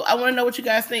 So I want to know what you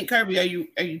guys think. Kirby,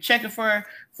 are you checking for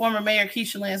former Mayor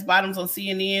Keisha Lance Bottoms on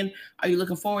CNN? Are you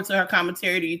looking forward to her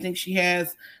commentary? Do you think she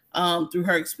has, through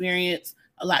her experience,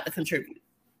 a lot to contribute?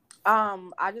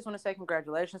 I just want to say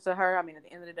congratulations to her. I mean, at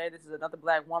the end of the day, this is another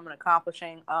Black woman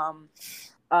accomplishing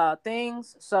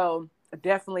things. So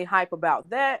definitely hype about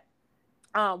that.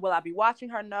 Will I be watching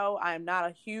her? No, I am not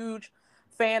a huge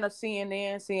fan of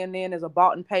CNN. CNN is a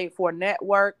bought and paid for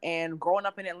network, and growing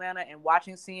up in Atlanta and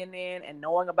watching CNN and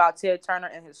knowing about Ted Turner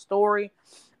and his story,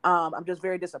 I'm just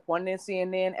very disappointed in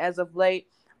CNN as of late.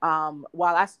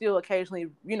 While I still occasionally,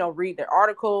 read their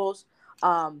articles,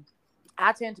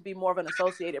 I tend to be more of an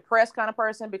Associated Press kind of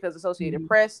person because Associated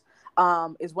Press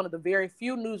is one of the very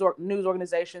few news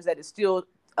organizations that is still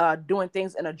doing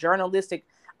things in a journalistic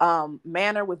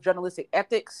manner with journalistic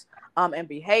ethics and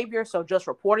behavior. So just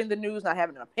reporting the news, not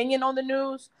having an opinion on the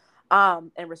news.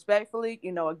 And respectfully,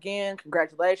 again,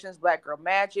 congratulations, Black Girl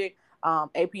Magic,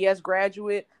 APS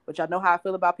graduate, which I know how I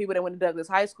feel about people that went to Douglas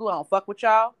High School. I don't fuck with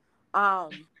y'all.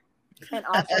 And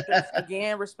also just,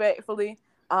 again, respectfully,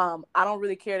 I don't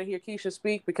really care to hear Keisha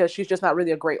speak because she's just not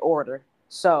really a great orator.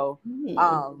 So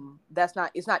it's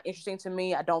not interesting to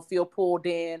me. I don't feel pulled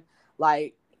in.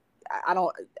 Like, I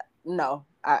don't know.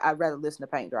 I'd rather listen to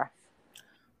paint dry.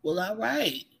 Well, all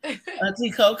right.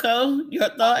 Auntie Coco, your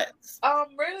thoughts?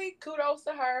 Really kudos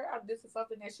to her. This is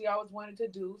something that she always wanted to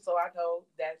do, so I know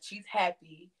that she's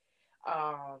happy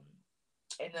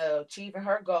in achieving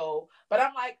her goal. But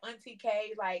I'm like Auntie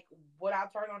K, like, would I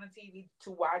turn on the TV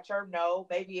to watch her? No.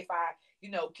 Maybe if I,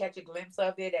 catch a glimpse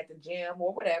of it at the gym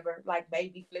or whatever, like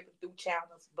maybe flipping through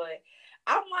channels. But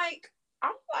I'm like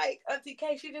Auntie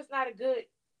K, she just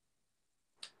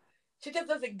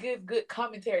doesn't give good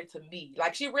commentary to me.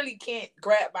 Like, she really can't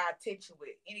grab my attention with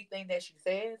anything that she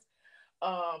says.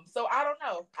 So I don't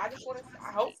know. I just want to.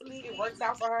 Hopefully, it works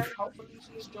out for her. Hopefully,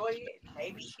 she enjoy it.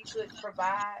 Maybe she could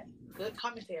provide good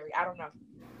commentary. I don't know.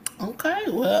 Okay,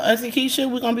 well, Auntie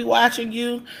Keisha, we're gonna be watching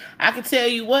you. I can tell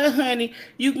you what, honey,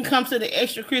 you can come to the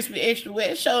Extra Crispy, Extra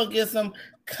Wet show and get some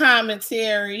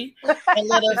commentary and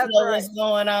let us know right. what's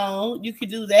going on. You can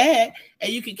do that,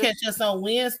 and you can catch us on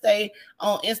Wednesday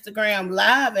on Instagram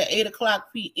Live at 8:00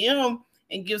 p.m.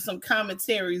 and give some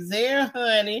commentary there,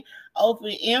 honey. Open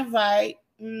invite.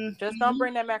 Just don't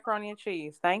bring that macaroni and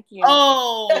cheese. Thank you.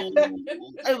 Oh,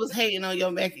 it was hating on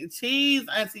your mac and cheese,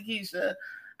 Auntie Keisha.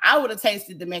 I would have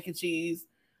tasted the mac and cheese.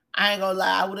 I ain't gonna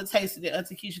lie, I would have tasted it,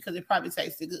 Auntie Keisha, because it probably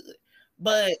tasted good.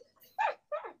 But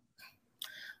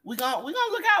we're gonna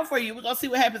look out for you. We're gonna see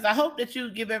what happens. I hope that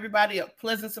you give everybody a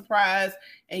pleasant surprise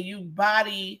and you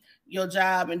body your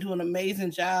job and do an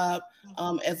amazing job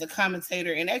as a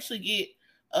commentator and actually get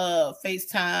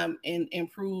FaceTime and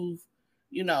improve,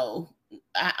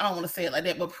 I don't want to say it like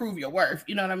that, but prove your worth.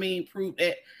 You know what I mean? Prove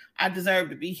that I deserve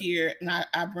to be here and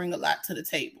I bring a lot to the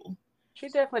table. She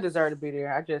definitely deserved to be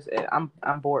there.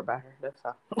 I'm bored by her. That's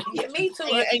all. Yeah, me too.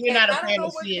 And you're not a fan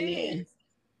of CNN. CNN.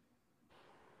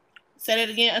 Say that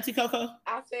again, Auntie Coco.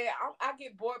 I said I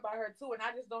get bored by her too, and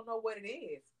I just don't know what it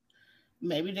is.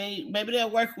 Maybe they'll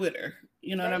work with her.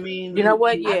 You know what I mean? You know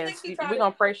what? Yes, we're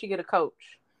gonna pray she get a coach.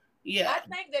 Yeah, I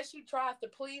think that she tries to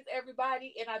please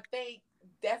everybody, and I think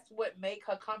that's what make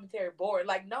her commentary boring.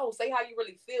 Like, no, say how you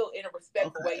really feel in a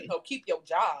respectful way. Keep your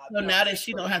job. So now that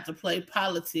she don't have to play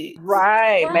politics,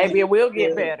 right? Maybe it will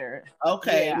get better.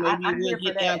 Okay, yeah, maybe we'll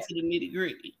get down to the nitty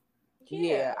gritty.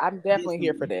 Yeah, I'm definitely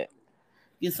here for that.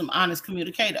 Get some honest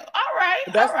communicator. All right.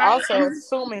 But that's also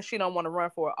assuming she don't want to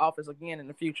run for office again in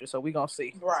the future. So we're gonna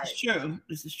see. Right.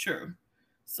 This is true.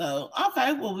 So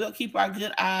okay, well, we'll keep our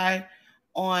good eye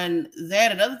on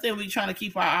that. Another thing we're trying to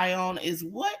keep our eye on is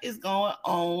what is going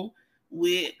on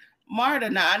with Marta.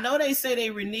 Now I know they say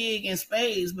they renege in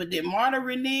spades, but did Marta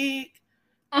renege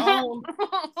on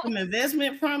some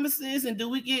investment promises? And do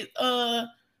we get how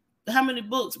many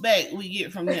books back we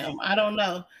get from them? I don't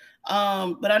know.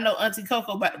 But I know Auntie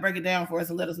Coco about to break it down for us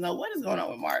and let us know what is going on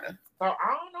with Marta. So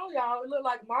I don't know, y'all. It looked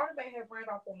like Marta may have ran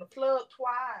off on the plug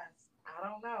twice. I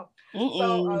don't know.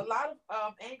 So a lot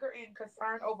of anger and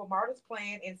concern over Marta's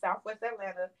plan in Southwest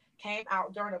Atlanta came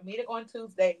out during a meeting on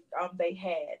Tuesday they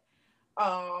had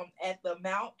at the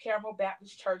Mount Carmel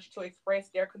Baptist Church to express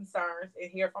their concerns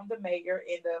and hear from the mayor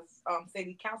and the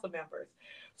city council members.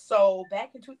 So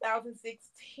back in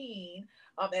 2016,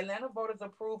 Atlanta voters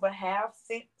approved a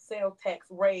half-cent sales tax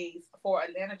raise for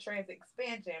Atlanta Transit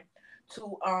expansion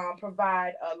to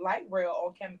provide a light rail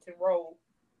on Camden Road,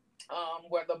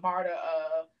 where the MARTA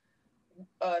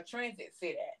transit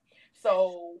sit at.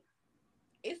 So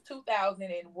it's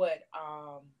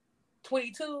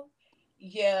 22.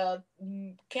 Yeah,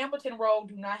 Campbellton Road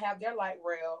do not have their light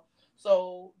rail.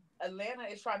 So Atlanta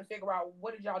is trying to figure out,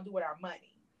 what did y'all do with our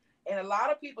money? And a lot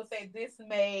of people say this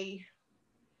may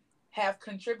have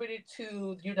contributed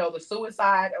to, the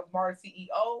suicide of MARTA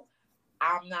CEO.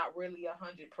 I'm not really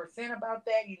 100% about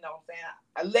that. You know what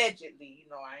I'm saying? Allegedly,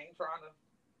 I ain't trying to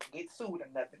get sued or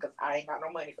nothing because I ain't got no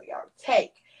money for y'all to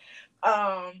take.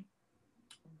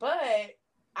 But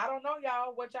I don't know,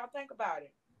 y'all. What y'all think about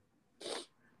it?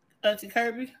 Auntie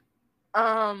Kirby?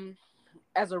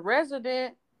 As a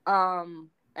resident,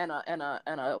 and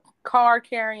a car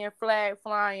carrying, flag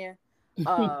flying,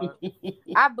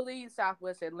 I believe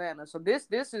Southwest Atlanta. So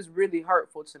this is really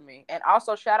hurtful to me. And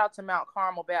also shout out to Mount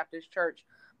Carmel Baptist Church,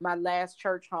 my last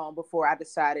church home before I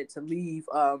decided to leave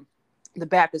the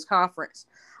Baptist conference.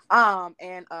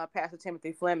 And Pastor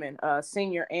Timothy Fleming,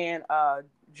 senior and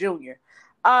junior.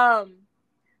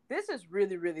 This is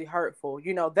really, really hurtful.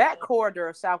 You know, that corridor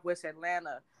of Southwest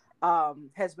Atlanta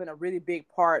has been a really big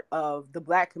part of the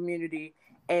Black community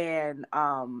and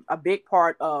a big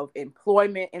part of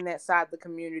employment in that side of the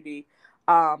community.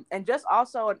 And just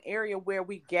also an area where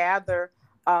we gather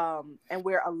and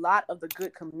where a lot of the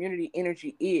good community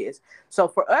energy is. So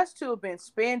for us to have been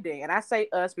spending, and I say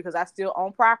us because I still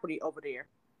own property over there,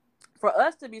 for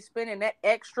us to be spending that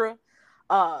extra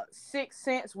 6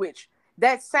 cents, which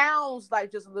that sounds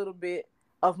like just a little bit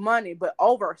of money, but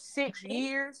over 6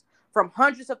 years from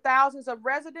hundreds of thousands of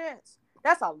residents,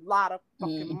 that's a lot of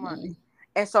fucking money.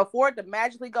 And so for it to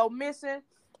magically go missing,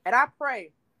 and I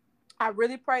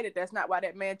really pray that that's not why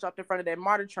that man jumped in front of that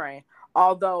MARTA train,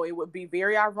 although it would be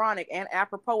very ironic and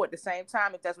apropos at the same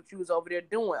time if that's what you was over there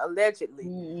doing,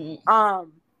 allegedly.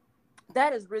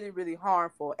 That is really, really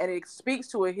harmful, and it speaks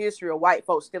to a history of white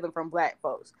folks stealing from Black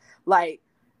folks. Like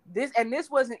this, and this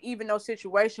wasn't even no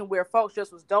situation where folks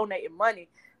just was donating money.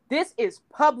 This is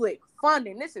public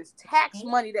funding. This is tax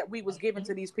money that we was giving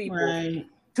to these people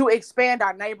to expand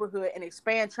our neighborhood and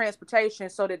expand transportation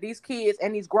so that these kids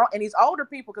and these older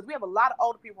people, because we have a lot of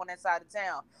older people on that side of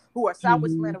town who are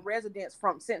Southwest Atlanta residents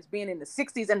since being in the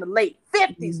 60s and the late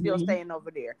 50s, still staying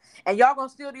over there. And y'all gonna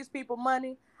steal these people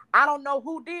money? I don't know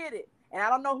who did it, and I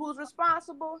don't know who's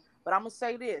responsible, but I'm gonna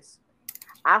say this.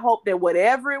 I hope that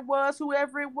whatever it was,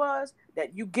 whoever it was,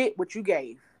 that you get what you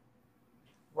gave.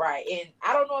 Right. And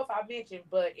I don't know if I mentioned,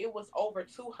 but it was over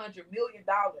 $200 million.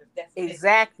 That's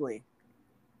exactly.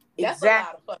 That's a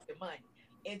lot of fucking money.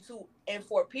 And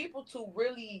for people to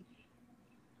really,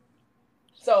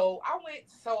 I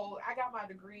got my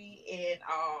degree in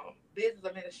business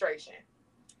administration.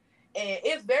 And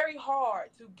it's very hard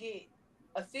to get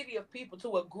a city of people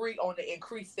to agree on the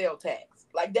increased sale tax.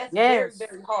 Like that's very,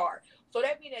 very hard. So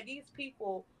that means that these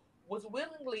people was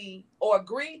willingly or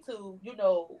agreed to,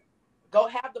 go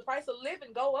have the price of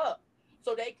living go up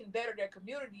so they can better their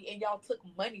community, and y'all took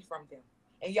money from them.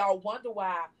 And y'all wonder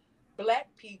why Black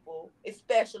people,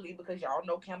 especially because y'all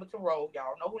know Campbellton Road,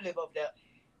 y'all know who live up there,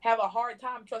 have a hard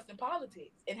time trusting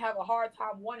politics and have a hard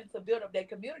time wanting to build up their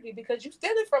community because you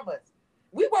steal it from us.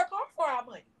 We work hard for our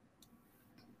money.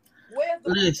 Where's the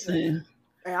Listen,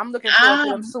 and I'm looking forward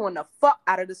to them suing the fuck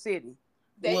out of the city.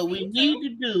 What we need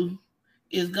to do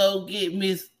is go get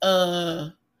Miss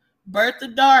Bertha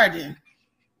Darden.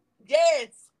 Yes.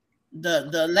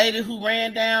 The lady who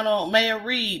ran down on Mayor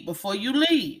Reed before you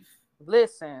leave.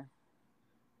 Listen.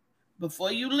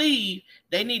 Before you leave,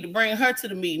 they need to bring her to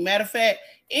the meeting. Matter of fact,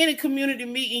 any community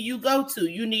meeting you go to,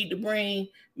 you need to bring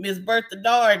Miss Bertha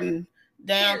Darden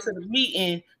down to the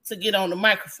meeting to get on the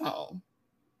microphone.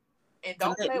 And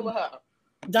don't play with her.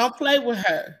 Don't play with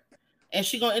her. And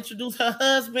she's going to introduce her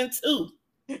husband too.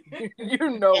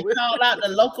 You know and call out the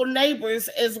local neighbors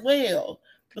as well,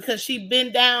 because she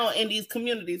been down in these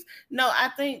communities. No, I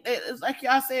think it's like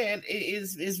y'all said,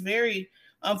 it's very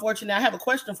unfortunate. I have a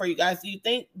question for you guys. Do you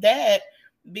think that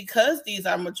because these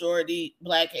are majority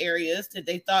Black areas, that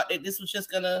they thought that this was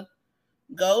just gonna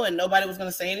go and nobody was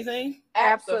gonna say anything?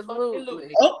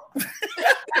 Absolutely. Oh.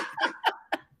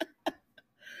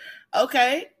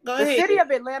 Okay, go ahead. The city of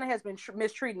Atlanta has been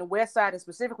mistreating the West Side and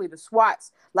specifically the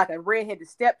SWATs like a redheaded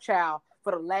stepchild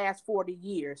for the last 40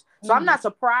 years. So I'm not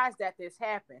surprised that this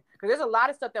happened, because there's a lot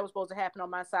of stuff that was supposed to happen on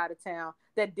my side of town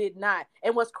that did not.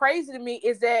 And what's crazy to me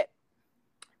is that,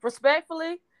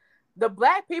 respectfully, the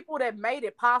Black people that made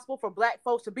it possible for Black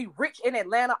folks to be rich in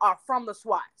Atlanta are from the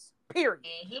SWATs,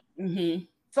 period.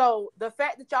 So the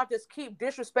fact that y'all just keep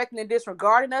disrespecting and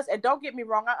disregarding us, and don't get me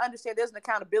wrong, I understand there's an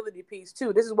accountability piece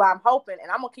too. This is why I'm hoping,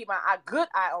 and I'm going to keep my good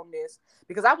eye on this,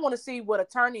 because I want to see what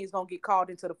attorney is going to get called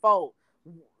into the fold.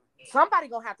 Somebody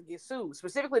going to have to get sued,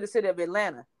 specifically the city of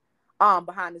Atlanta,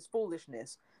 behind this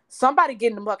foolishness. Somebody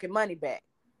getting the fucking money back.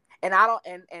 And I don't,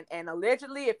 and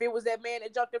allegedly, if it was that man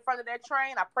that jumped in front of that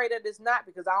train, I pray that it's not,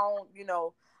 because I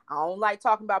don't like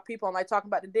talking about people. I don't like talking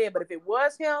about the dead. But if it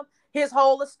was him, his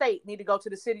whole estate need to go to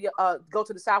the city, go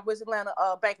to the Southwest Atlanta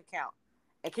bank account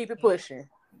and keep it pushing.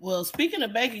 Well, speaking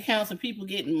of bank accounts and people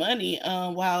getting money,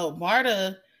 while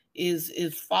MARTA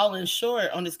is falling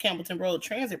short on this Campbellton Road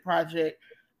Transit Project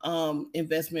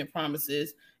investment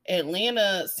promises,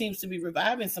 Atlanta seems to be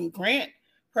reviving some grant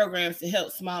programs to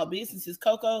help small businesses.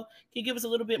 Coco, can you give us a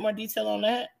little bit more detail on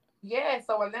that? Yeah,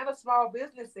 so Atlanta small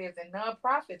businesses and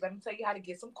nonprofits, let me tell you how to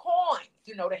get some coins,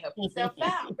 to help yourself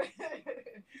out.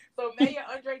 So Mayor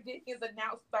Andre Dickens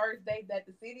announced Thursday that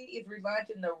the city is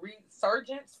relaunching the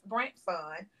Resurgence Grant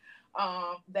Fund.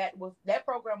 That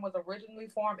program was originally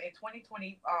formed in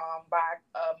 2020 by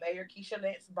Mayor Keisha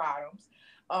Lance Bottoms,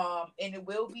 and it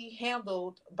will be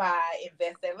handled by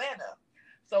Invest Atlanta.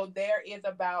 So there is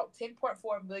about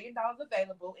 $10.4 million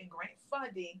available in grant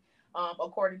funding,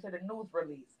 according to the news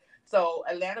release. So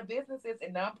Atlanta businesses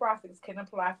and nonprofits can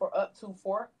apply for up to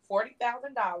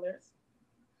 $40,000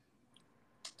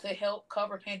 to help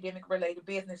cover pandemic-related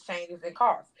business changes and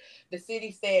costs. The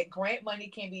city said grant money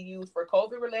can be used for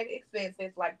COVID-related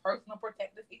expenses like personal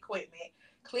protective equipment,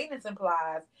 cleaning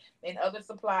supplies, and other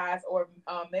supplies or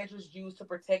measures used to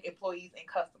protect employees and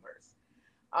customers.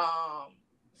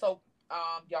 So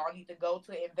y'all need to go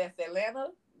to Invest Atlanta,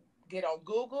 get on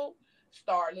Google,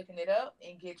 start looking it up,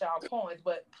 and get y'all coins.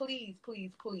 But please,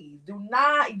 please, please do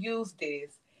not use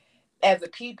this as a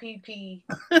PPP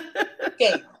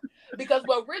scam. Because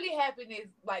what really happened is,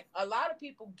 like, a lot of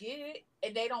people get it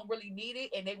and they don't really need it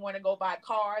and they want to go buy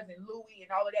cars and Louis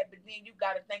and all of that. But then you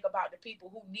got to think about the people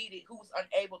who need it, who's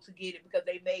unable to get it because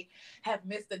they may have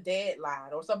missed a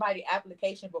deadline or somebody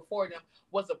application before them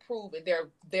was approved and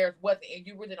theirs wasn't, and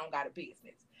you really don't got a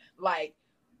business. Like,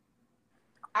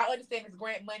 I understand it's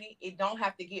grant money. It don't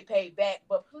have to get paid back,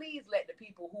 but please let the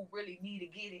people who really need to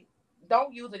get it,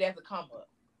 don't use it as a come up.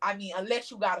 I mean, unless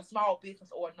you got a small business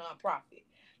or a nonprofit.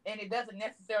 And it doesn't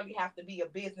necessarily have to be a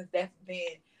business that's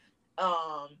been,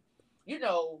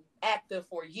 active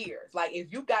for years. Like,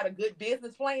 if you got a good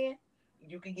business plan,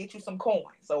 you can get you some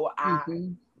coins. So I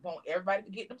want everybody to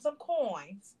get them some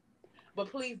coins, but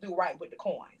please do right with the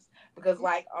coins because,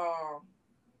 like,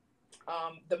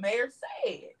 the mayor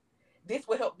said, this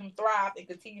will help them thrive and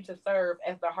continue to serve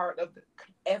as the heart of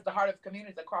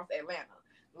communities across Atlanta.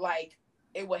 Like,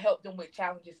 it will help them with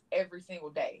challenges every single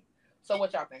day. So,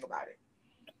 what y'all think about it?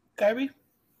 Kirby?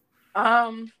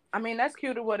 I mean, that's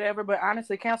cute or whatever, but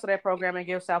honestly, cancel that program and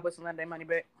give Southwest Atlanta their money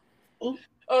back. Ooh.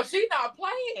 Oh, she not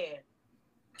playing.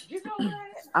 You know what?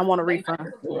 I want a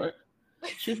refund.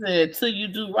 She said, till you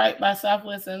do right by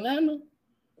Southwest Atlanta,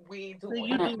 we do. Till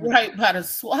you do right by the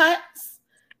SWATs,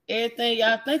 everything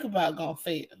y'all think about gonna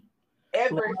fail.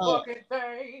 Every fucking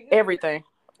thing.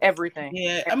 Everything.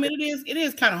 Yeah, I mean, it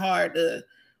is kind of hard to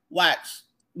watch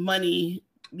money,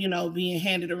 being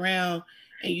handed around,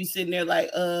 and you sitting there like,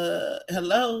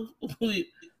 hello, we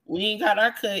ain't got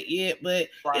our cut yet, but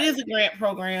It is a grant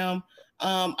program.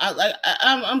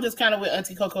 I'm just kind of with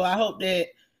Auntie Coco. I hope that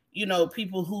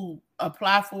people who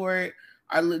apply for it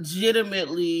are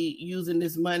legitimately using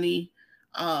this money,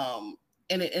 and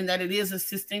that it is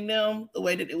assisting them the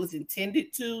way that it was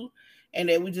intended to, and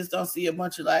that we just don't see a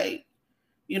bunch of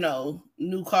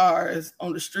new cars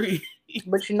on the street.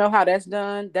 But you know how that's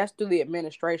done? That's through the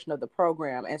administration of the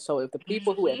program. And so if the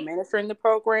people who administering the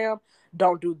program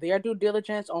don't do their due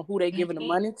diligence on who they giving the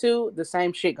money to, the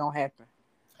same shit gonna happen.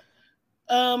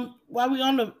 While we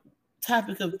on the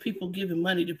topic of people giving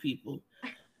money to people,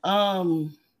 Coco,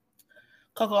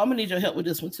 I'm gonna need your help with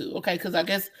this one too, okay? Because I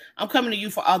guess I'm coming to you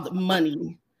for all the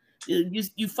money.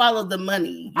 You follow the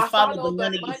money. You follow the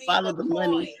money. You follow the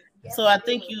money. Yes, so I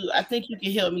think you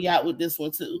can help me out with this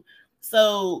one too.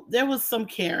 So there was some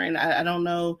Karen. I don't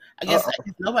know. I guess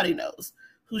nobody knows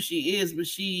who she is, but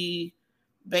she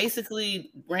basically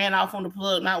ran off on the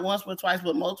plug not once but twice,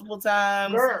 but multiple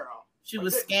times. Girl, she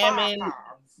was scamming.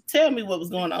 Tell me what was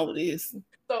going on with this.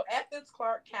 So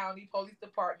Athens-Clarke County Police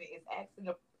Department is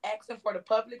asking for the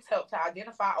public's help to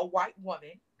identify a white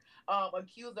woman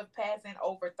accused of passing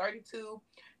over $32,000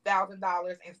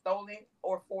 in stolen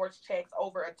or forged checks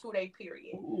over a 2-day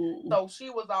period. Ooh. So she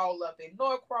was all up in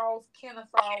Norcross,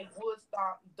 Kennesaw,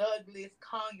 Woodstock, Douglas,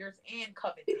 Conyers, and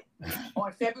Covington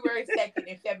on February 2nd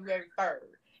and February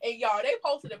 3rd. And y'all, they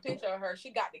posted a picture of her.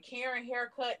 She got the Karen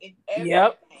haircut and everything.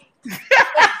 Yep.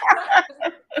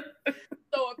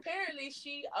 So apparently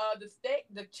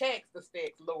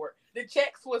the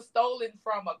checks was stolen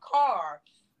from a car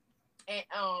in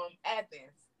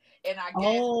Athens. And I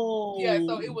guess,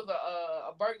 so it was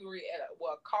a burglary at a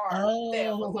car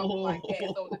theft or something like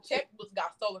that. So the check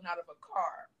got stolen out of a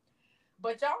car.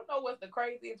 But y'all know what's the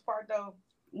craziest part though?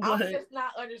 What? I'm just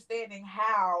not understanding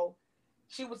how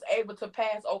she was able to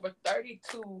pass over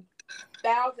 $32,000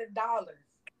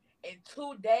 in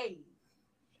 2 days.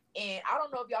 And I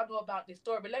don't know if y'all know about this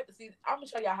story, but I'm gonna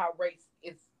show y'all how race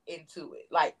is into it.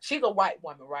 Like, she's a white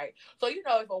woman, right? So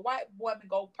if a white woman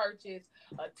go purchase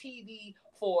a TV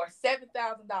for $7,000,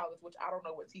 which I don't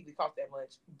know what TV costs that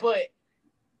much, but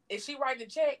if she writing a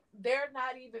check, they're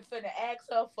not even finna ask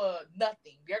her for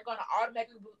nothing. They're gonna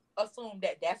automatically assume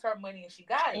that that's her money and she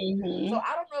got it. So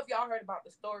I don't know if y'all heard about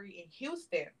the story in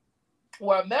Houston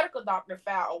where a medical doctor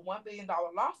filed a $1 billion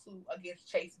lawsuit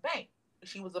against Chase Bank.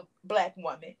 She was a black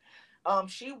woman.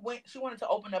 She wanted to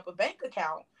open up a bank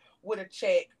account with a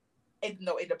check, and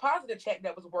no, a deposited check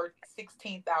that was worth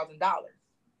 $16,000,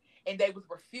 and they was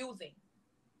refusing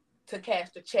to cash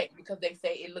the check because they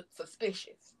say it looked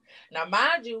suspicious. Now,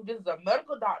 mind you, this is a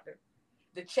medical doctor.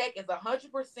 The check is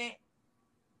 100%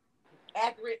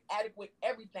 accurate, adequate,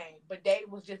 everything, but they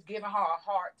was just giving her a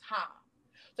hard time.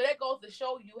 So that goes to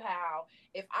show you how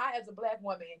if I, as a black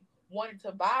woman, wanted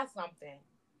to buy something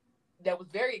that was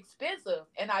very expensive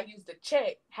and I used the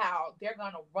check, how they're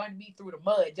going to run me through the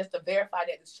mud just to verify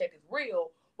that this check is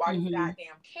real while you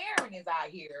goddamn Karen is out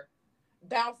here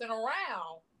bouncing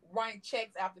around, writing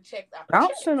checks after checks after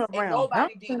bouncing checks. Around. And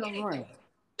nobody bouncing did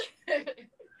anything.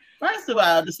 First of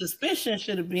all, the suspicion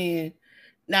should have been,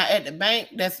 now at the bank,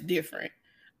 that's different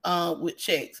with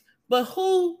checks. But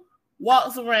who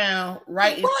walks around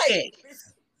writing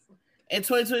checks in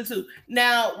 2022?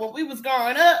 Now, when we was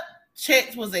growing up,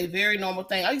 checks was a very normal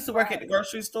thing. I used to work at the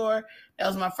grocery store. That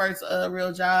was my first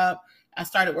real job. I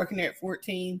started working there at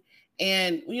 14.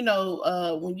 And, you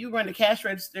know, when you run the cash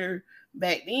register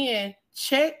back then,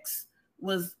 checks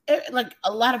was, like,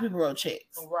 a lot of people wrote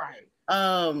checks. Right.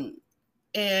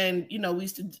 And, you know, we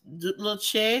used to do a little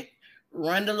check,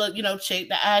 run the little, you know, check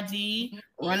the ID,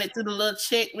 run it through the little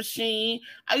check machine.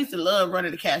 I used to love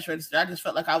running the cash register. I just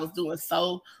felt like I was doing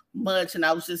so much and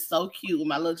I was just so cute with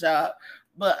my little job.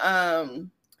 But that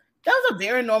was a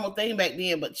very normal thing back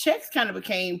then. But checks kind of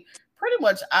became pretty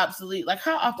much obsolete. Like,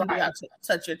 how often do y'all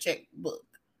touch your checkbook?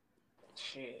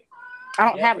 Shit. I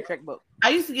don't have a checkbook. I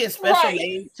used to get special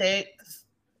made checks.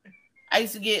 I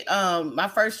used to get my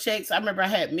first checks. I remember I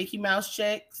had Mickey Mouse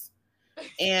checks,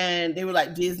 and they were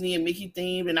like Disney and Mickey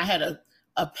themed. And I had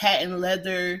a patent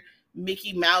leather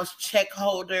Mickey Mouse checkbook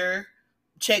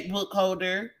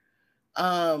holder.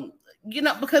 You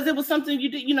know, because it was something you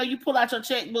did. You know, you pull out your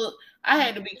checkbook. I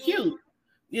had to be cute.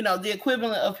 You know, the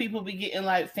equivalent of people be getting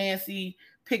like fancy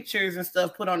pictures and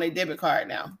stuff put on their debit card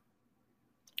now.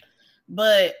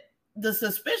 But the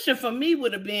suspicion for me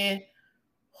would have been,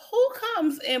 who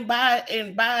comes and buys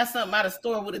something out of the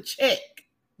store with a check?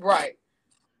 Right.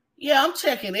 Yeah, I'm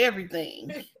checking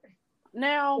everything.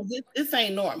 Now, this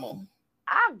ain't normal.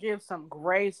 I'll give some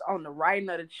grace on the writing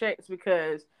of the checks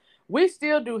because we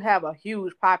still do have a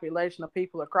huge population of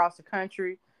people across the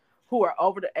country who are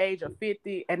over the age of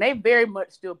 50, and they very much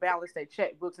still balance their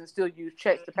checkbooks and still use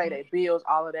checks to pay their bills,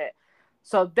 all of that.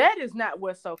 So that is not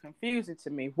what's so confusing to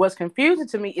me. What's confusing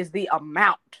to me is the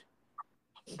amount.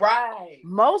 Right.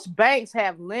 Most banks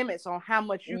have limits on how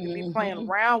much you can be playing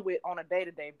around with on a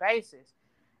day-to-day basis.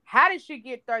 How did she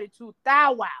get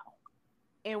 32,000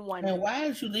 in one day? And why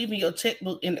is you leaving your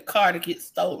checkbook in the car to get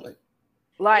stolen?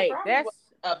 Like, that's...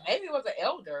 maybe it was an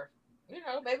elder. You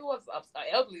know, maybe it was an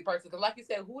elderly person. Because like you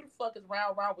said, who the fuck is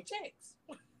around with checks?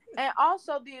 And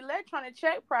also the electronic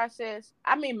check process.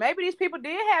 I mean, maybe these people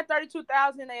did have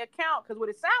 32,000 in their account because what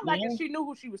it sounds like is she knew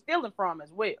who she was stealing from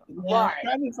as well. Yeah, right.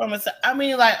 Probably from I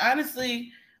mean, like,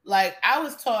 honestly, like, I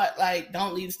was taught, like,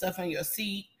 don't leave stuff on your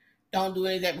seat. Don't do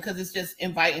any of that because it's just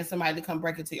inviting somebody to come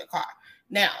break into your car.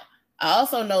 Now, I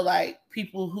also know, like,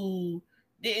 people who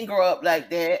didn't grow up like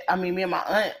that. I mean, me and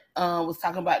my aunt was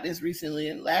talking about this recently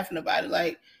and laughing about it.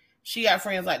 Like, she got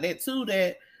friends like that too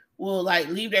that will like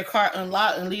leave their car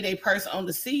unlocked and leave their purse on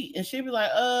the seat, and she'd be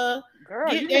like,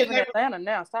 girl, you live in Atlanta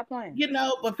now. Stop playing. You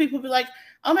know, but people be like,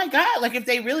 oh my God, like if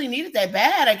they really need it that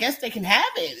bad, I guess they can have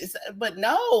it. But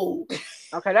no.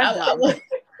 Okay, that's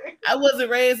I wasn't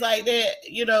raised like that.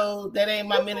 You know, that ain't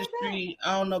my ministry.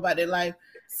 I don't know about their life.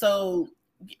 So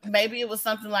maybe it was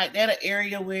something like that, an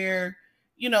area where,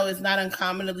 you know, it's not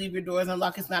uncommon to leave your doors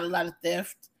unlocked. It's not a lot of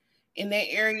theft in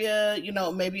that area. You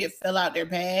know, maybe it fell out their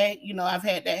bag. You know, I've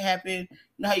had that happen. You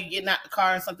know how you getting out the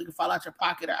car and something can fall out your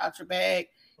pocket or out your bag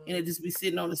and it just be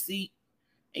sitting on the seat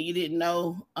and you didn't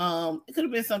know. It could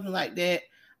have been something like that.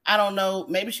 I don't know.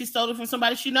 Maybe she stole it from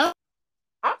somebody she knows.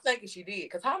 I'm thinking she did,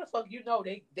 because how the fuck you know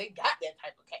they got that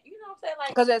type of cash? You know what I'm saying? Like,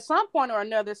 because at some point or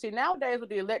another, see, nowadays with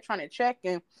the electronic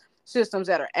checking systems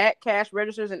that are at cash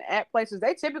registers and at places,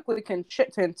 they typically can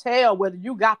tell whether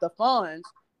you got the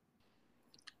funds,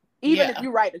 even if you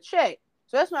write a check.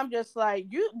 So that's why I'm just like,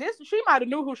 she might have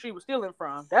knew who she was stealing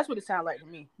from. That's what it sounded like to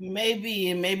me. Maybe,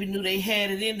 and maybe knew they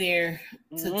had it in there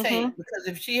to take, because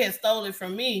if she had stolen it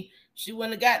from me, she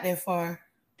wouldn't have got that far.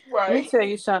 Right. Let me tell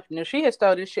you something. If she had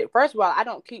stole this shit, first of all, I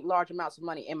don't keep large amounts of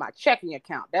money in my checking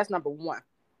account. That's number one.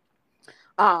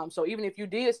 So even if you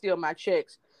did steal my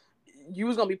checks, you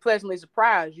was gonna be pleasantly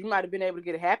surprised. You might have been able to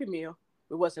get a Happy Meal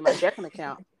with what's in my checking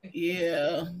account.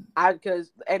 Yeah.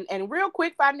 And real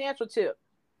quick financial tip.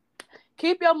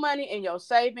 Keep your money in your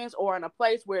savings or in a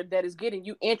place where that is getting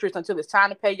you interest until it's time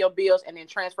to pay your bills and then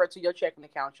transfer it to your checking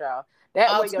account, child.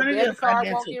 That way your debit card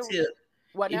won't get tip.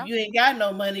 What now? If you ain't got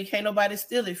no money, can't nobody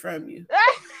steal it from you.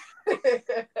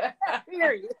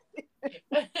 Period.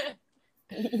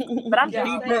 But I'm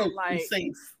just saying, like,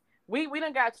 safe. We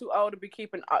done got too old to be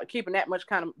keeping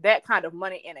that kind of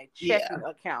money in a checking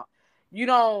account. You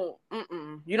don't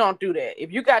do that.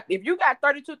 If you got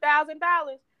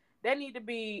 $32,000, that need to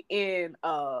be in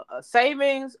a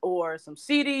savings or some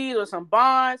CDs or some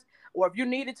bonds, or if you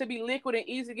need it to be liquid and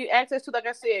easy to get access to, like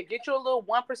I said, get you a little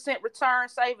 1% return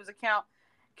savings account.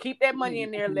 Keep that money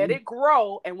in there, let it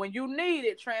grow, and when you need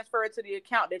it, transfer it to the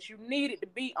account that you need it to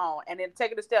be on. And then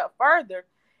take it a step further,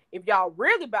 if y'all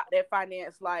really about that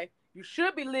finance life, you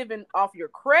should be living off your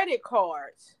credit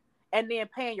cards and then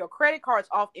paying your credit cards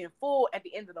off in full at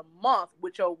the end of the month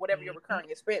with your whatever your recurring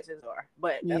expenses are.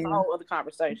 But that's a whole other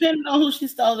conversation. Depending on who she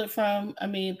stole it from. I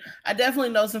mean, I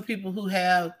definitely know some people who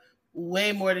have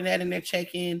way more than that in their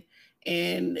check-in,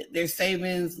 and their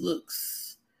savings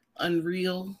looks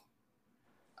unreal.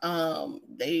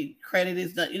 They credit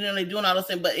is done, they're doing all those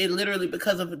things, but it literally,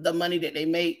 because of the money that they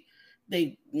make,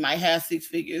 they might have 6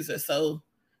 figures or so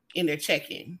in their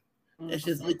check-in. That's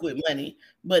just liquid money,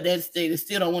 but they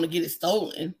still don't want to get it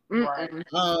stolen. Right.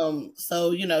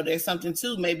 So there's something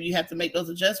too. Maybe you have to make those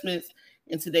adjustments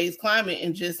in today's climate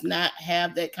and just not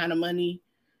have that kind of money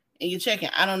in your checking.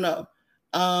 I don't know.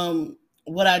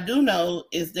 What I do know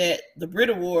is that the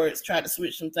Brit Awards tried to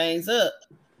switch some things up,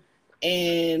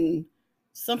 and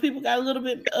some people got a little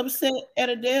bit upset at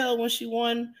Adele when she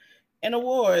won an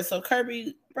award. So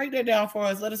Kirby, break that down for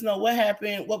us. Let us know what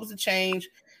happened. What was the change?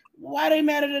 Why they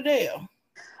mad at Adele?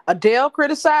 Adele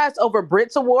criticized over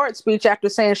Brit's award speech after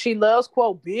saying she loves,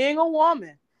 quote, being a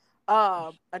woman.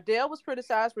 Adele was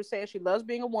criticized for saying she loves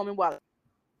being a woman while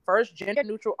first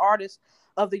gender-neutral artist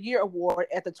of the year award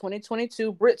at the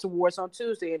 2022 Brits Awards on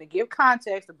Tuesday. And to give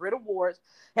context, the Brit Awards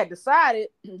had decided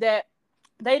that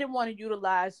they didn't want to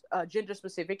utilize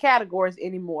gender-specific categories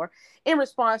anymore in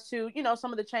response to,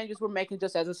 some of the changes we're making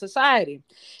just as a society.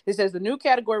 It says the new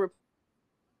category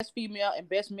Best Female and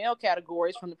Best Male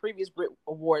categories from the previous Brit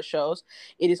Award shows.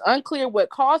 It is unclear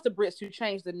what caused the Brits to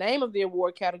change the name of the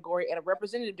award category, and a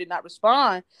representative did not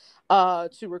respond to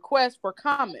requests for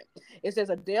comment. It says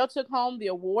Adele took home the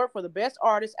award for the Best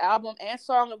Artist, Album, and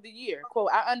Song of the Year. Quote,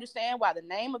 I understand why the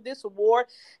name of this award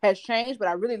has changed, but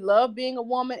I really love being a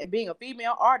woman and being a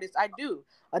female artist. I do,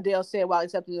 Adele said while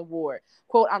accepting the award.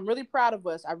 Quote, I'm really proud of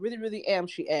us. I really, really am,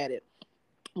 she added.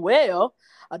 Well,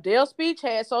 Adele's speech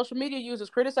had social media users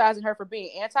criticizing her for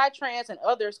being anti-trans and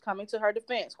others coming to her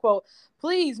defense. Quote,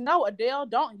 please, no, Adele,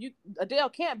 Adele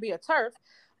can't be a TERF.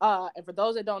 And for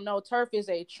those that don't know, TERF is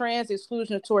a trans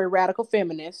exclusionatory radical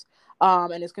feminist,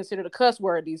 and is considered a cuss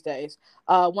word these days.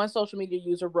 One social media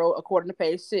user wrote, according to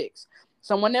page 6.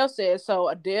 Someone else says, so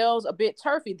Adele's a bit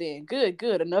TERFy then.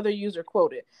 Good. Another user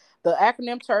quoted. The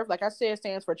acronym TERF, like I said,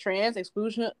 stands for Trans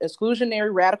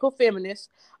Exclusionary Radical Feminist.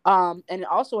 And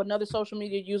also another social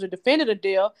media user defended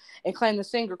Adele and claimed the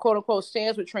singer, quote unquote,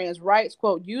 stands with trans rights,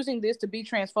 quote, using this to be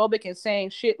transphobic and saying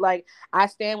shit like, I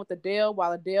stand with Adele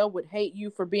while Adele would hate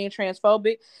you for being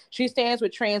transphobic. She stands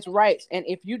with trans rights. And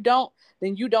if you don't,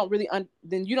 then you don't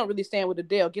really stand with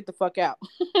Adele. Get the fuck out.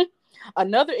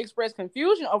 Another expressed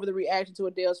confusion over the reaction to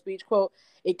Adele's speech. Quote,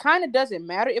 it kind of doesn't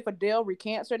matter if Adele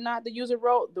recants or not, the user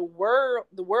wrote. The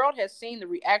world has seen the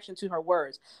reaction to her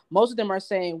words. Most of them are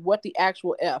saying, what the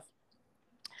actual F?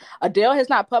 Adele has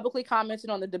not publicly commented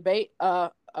on the debate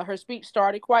her speech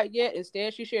started quite yet.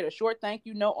 Instead, she shared a short thank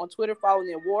you note on Twitter following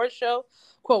the awards show.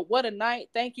 Quote, what a night.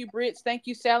 Thank you, Brits. Thank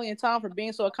you, Sally and Tom, for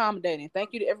being so accommodating.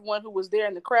 Thank you to everyone who was there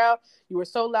in the crowd. You were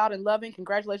so loud and loving.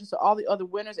 Congratulations to all the other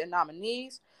winners and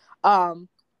nominees. And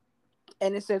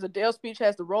it says Adele's speech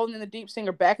has the Rolling in the Deep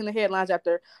singer back in the headlines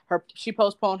after she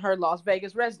postponed her Las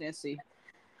Vegas residency.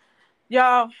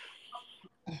 Y'all,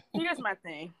 here's my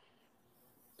thing.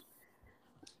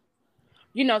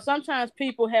 Sometimes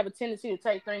people have a tendency to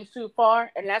take things too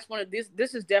far, and that's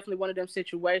this is definitely one of them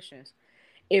situations.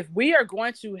 If we are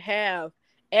going to have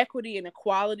equity and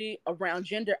equality around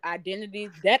gender identity,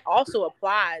 that also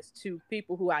applies to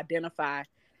people who identify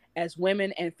as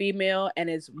women and female and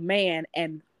as man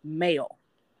and male.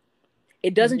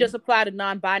 It doesn't just apply to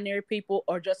non-binary people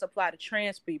or just apply to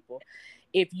trans people.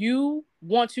 If you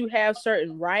want to have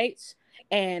certain rights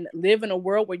and live in a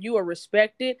world where you are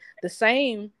respected, the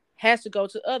same has to go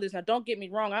to others. Now, don't get me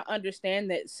wrong. I understand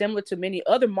that similar to many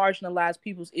other marginalized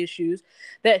people's issues,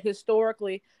 that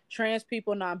historically trans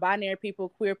people, non-binary people,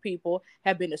 queer people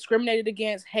have been discriminated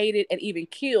against, hated, and even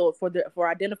killed for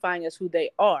identifying as who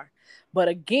they are. But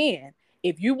again,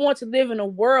 if you want to live in a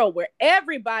world where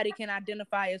everybody can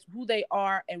identify as who they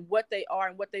are and what they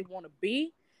want to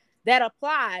be, that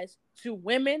applies to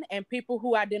women and people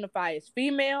who identify as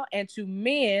female, and to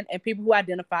men and people who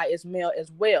identify as male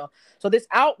as well. So this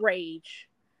outrage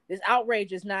is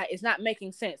not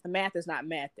making sense. The math is not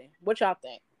mathing. What y'all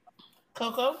think?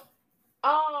 Coco?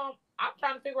 I'm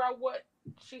trying to figure out what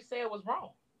she said was wrong.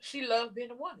 She loved being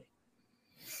a woman,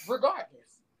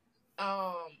 regardless.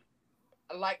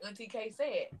 Like Auntie K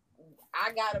said,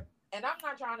 and I'm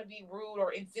not trying to be rude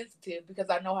or insensitive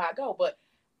because I know how I go, but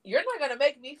you're not gonna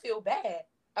make me feel bad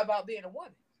about being a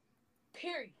woman.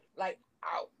 Period. Like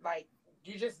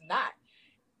you're just not.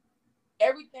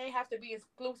 Everything has to be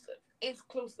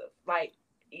exclusive. Like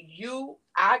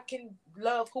I can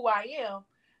love who I am,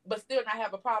 but still not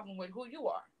have a problem with who you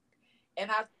are.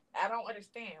 And I don't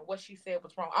understand what she said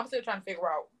was wrong. I'm still trying to figure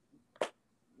out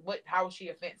how is she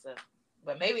offensive,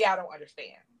 but maybe I don't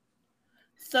understand.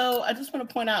 So I just want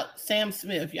to point out Sam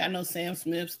Smith. Y'all know Sam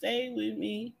Smith. Stay with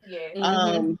me. Yeah.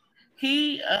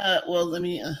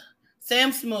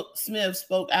 Sam Smith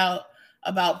spoke out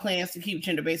about plans to keep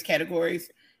gender-based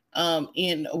categories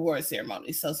in award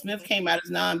ceremonies. So Smith came out as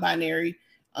non-binary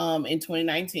in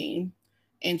 2019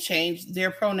 and changed their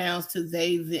pronouns to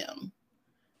they, them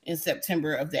in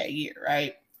September of that year,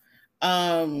 right?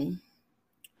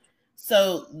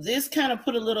 So this kind of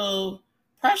put a little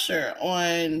pressure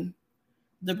on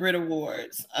the Brit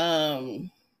Awards to,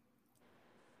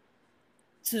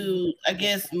 I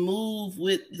guess, move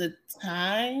with the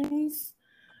times.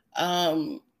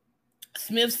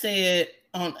 Smith said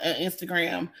on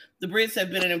Instagram, the Brits have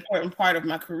been an important part of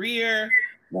my career.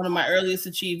 One of my earliest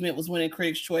achievements was winning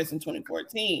Critics' Choice in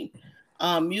 2014.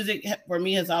 Music for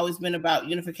me has always been about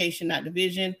unification, not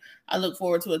division. I look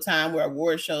forward to a time where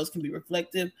award shows can be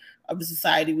reflective of the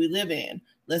society we live in.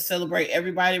 Let's celebrate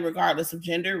everybody regardless of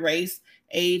gender, race,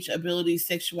 age, ability,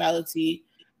 sexuality,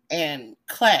 and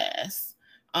class.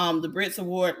 The Brits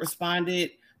Award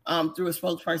responded through a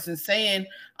spokesperson saying,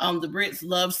 the Brits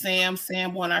love Sam.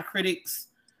 Sam won our critics.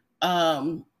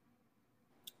 Sam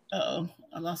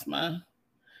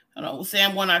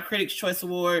won our Critics' Choice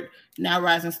Award, Now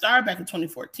Rising Star, back in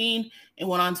 2014, and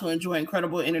went on to enjoy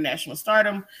incredible international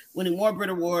stardom, winning more Brit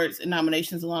Awards and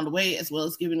nominations along the way, as well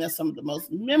as giving us some of the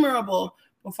most memorable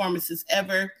performances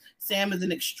ever. Sam is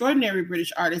an extraordinary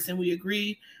British artist, and we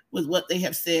agree with what they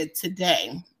have said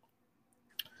today.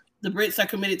 The Brits are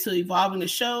committed to evolving the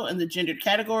show, and the gendered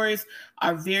categories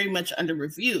are very much under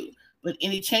review. But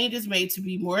any changes made to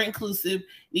be more inclusive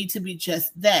need to be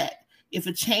just that. If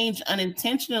a change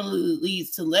unintentionally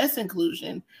leads to less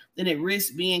inclusion, then it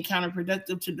risks being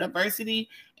counterproductive to diversity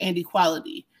and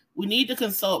equality. We need to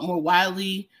consult more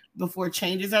widely before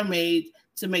changes are made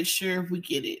to make sure we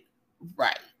get it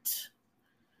right.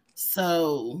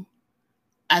 So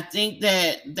I think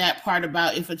that part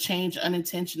about if a change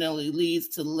unintentionally leads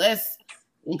to less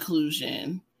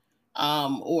inclusion,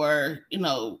 or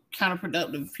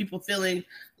counterproductive, people feeling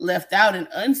left out and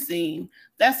unseen,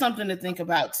 that's something to think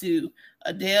about too.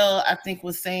 Adele, I think,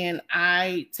 was saying,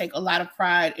 I take a lot of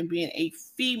pride in being a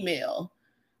female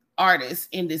artist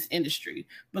in this industry,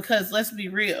 because let's be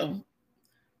real,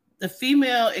 the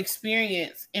female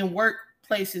experience in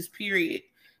workplaces, period,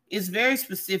 is very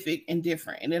specific and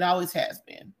different, and it always has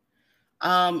been.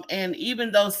 And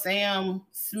even though Sam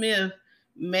Smith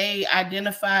may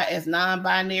identify as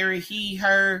non-binary, he,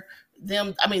 her,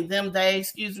 them, they,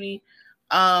 excuse me,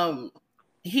 Sam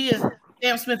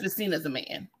Smith is seen as a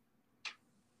man.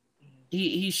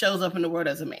 He shows up in the world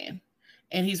as a man,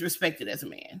 and he's respected as a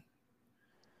man.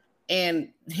 And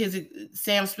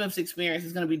Sam Smith's experience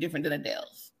is going to be different than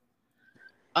Adele's.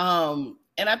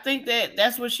 And I think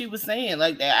that's what she was saying,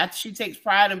 like that. She takes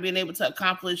pride in being able to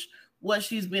accomplish what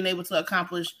she's been able to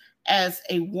accomplish as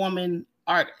a woman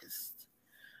artist.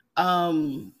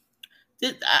 I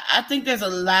think there's a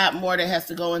lot more that has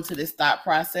to go into this thought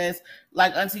process.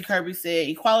 Like Auntie Kirby said,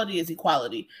 equality is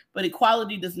equality, but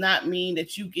equality does not mean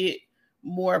that you get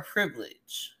more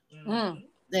privilege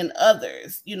than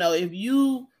others. If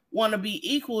you want to be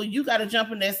equal, you got to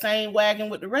jump in that same wagon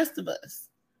with the rest of us.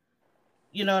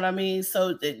 You know what I mean?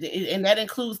 So, and that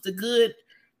includes the good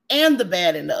and the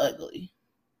bad and the ugly.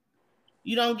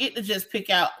 You don't get to just pick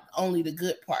out only the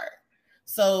good part.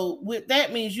 So with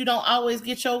that means you don't always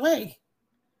get your way,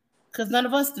 because none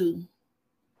of us do.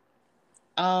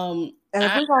 And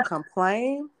if we're gonna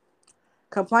complain,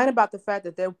 complain about the fact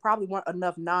that there probably weren't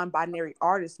enough non-binary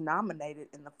artists nominated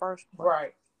in the first place.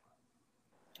 Right.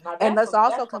 Now, And let's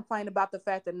also complain about the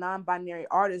fact that non-binary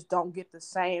artists don't get the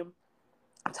same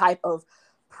type of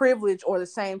privilege or the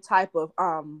same type of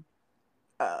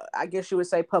I guess you would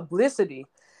say publicity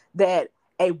that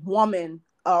a woman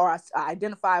or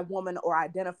identified woman or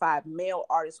identified male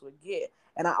artist would get.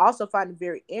 And I also find it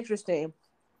very interesting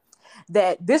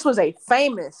that this was a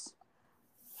famous,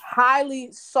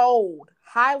 highly sold,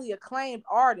 highly acclaimed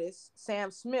artist, Sam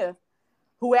Smith,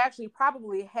 who actually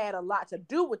probably had a lot to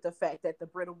do with the fact that the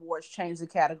Brit Awards changed the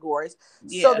categories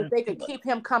so that they could keep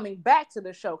him coming back to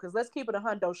the show. Because let's keep it a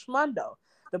hundo schmundo.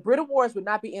 The Brit Awards would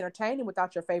not be entertaining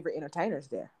without your favorite entertainers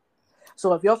there.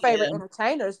 So if your favorite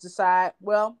entertainers decide,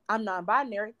 well, I'm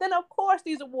non-binary, then of course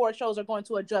these award shows are going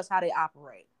to adjust how they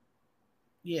operate.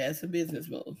 Yeah, it's a business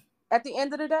move. At the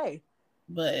end of the day.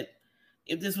 But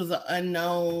if this was an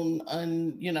unknown,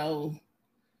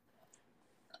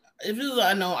 if this was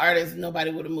an unknown artist,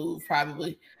 nobody would have moved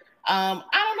probably. I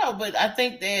don't know, but I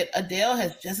think that Adele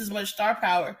has just as much star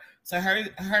power. So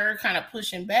her kind of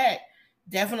pushing back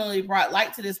definitely brought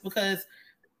light to this, because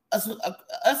us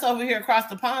over here across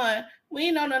the pond, we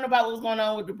didn't know nothing about what was going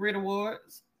on with the Brit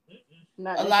Awards.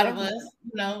 A lot of us,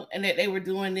 and that they were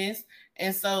doing this.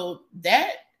 And so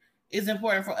that is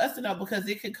important for us to know, because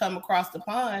it could come across the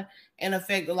pond and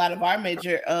affect a lot of our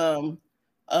major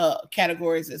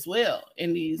categories as well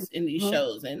in these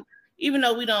shows. And even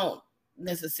though we don't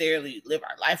necessarily live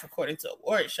our life according to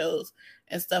award shows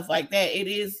and stuff like that, it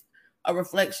is a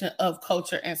reflection of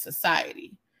culture and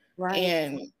society. Right.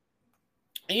 And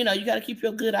you got to keep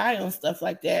your good eye on stuff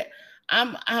like that.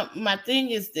 My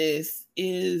thing is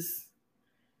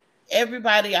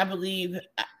everybody, I believe,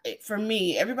 for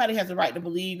me, everybody has the right to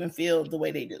believe and feel the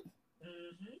way they do.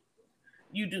 Mm-hmm.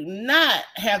 You do not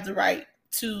have the right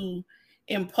to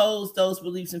impose those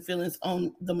beliefs and feelings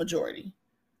on the majority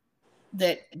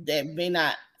that may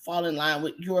not fall in line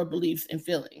with your beliefs and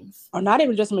feelings. Or not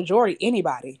even just majority,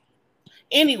 anybody.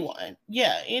 Anyone.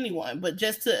 Yeah, anyone. But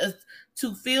just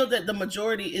to feel that the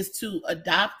majority is to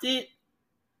adopt it,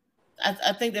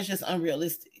 I think that's just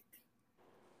unrealistic.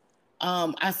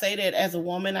 I say that as a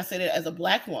woman. I say that as a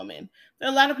Black woman. There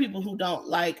are a lot of people who don't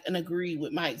like and agree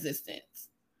with my existence.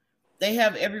 They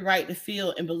have every right to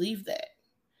feel and believe that.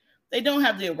 They don't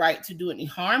have the right to do any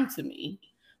harm to me,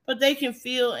 but they can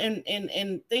feel and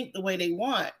think the way they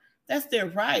want. That's their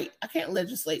right. I can't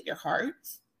legislate their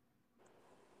hearts.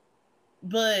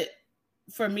 But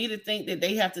for me to think that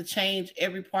they have to change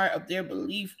every part of their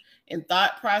belief and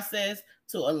thought process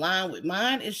to align with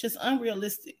mine, it's just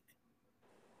unrealistic.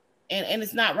 And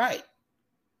it's not right.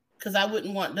 Because I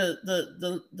wouldn't want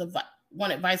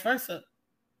want it vice versa.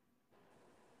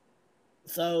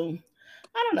 So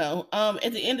I don't know.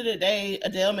 At the end of the day,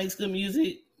 Adele makes good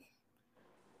music.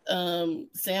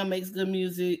 Sam makes good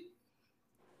music.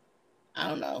 I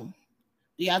don't know.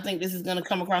 Do y'all think this is going to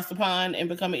come across the pond and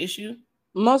become an issue?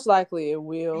 Most likely it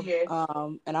will. Yes.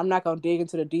 And I'm not going to dig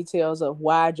into the details of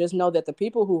why. Just know that the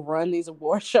people who run these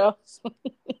award shows...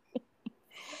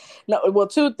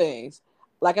 two things.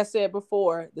 Like I said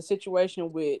before, the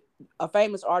situation with a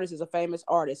famous artist is a famous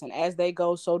artist. And as they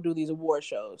go, so do these award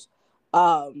shows.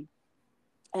 And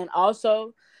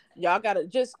also, y'all got to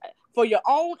just, for your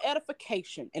own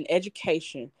edification and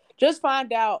education, just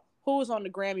find out who's on the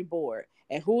Grammy board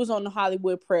and who's on the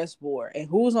Hollywood Press board and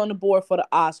who's on the board for the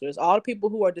Oscars. All the people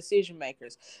who are decision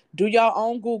makers. Do your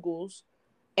own Googles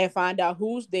and find out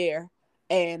who's there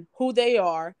and who they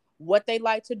are, what they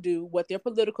like to do, what their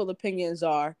political opinions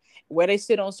are, where they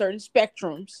sit on certain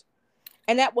spectrums.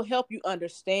 And that will help you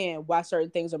understand why certain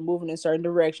things are moving in certain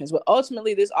directions. But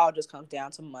ultimately, this all just comes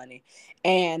down to money.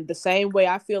 And the same way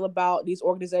I feel about these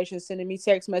organizations sending me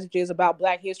text messages about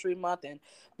Black History Month, and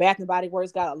Bath and Body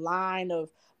Works got a line of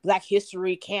Black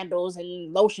history candles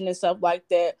and lotion and stuff like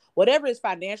that. Whatever is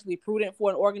financially prudent for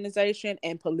an organization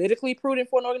and politically prudent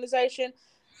for an organization,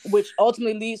 which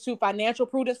ultimately leads to financial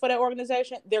prudence for that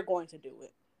organization, they're going to do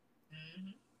it.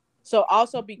 So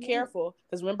also be careful,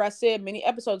 because remember I said many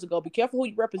episodes ago, be careful who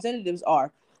your representatives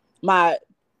are. My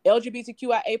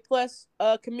LGBTQIA plus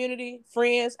community,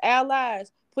 friends,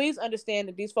 allies, please understand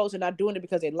that these folks are not doing it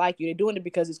because they like you. They're doing it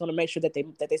because it's going to make sure that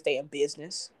they stay in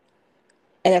business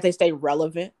and that they stay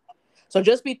relevant. So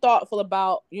just be thoughtful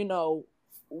about,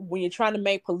 when you're trying to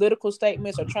make political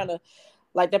statements or trying to,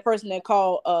 like that person that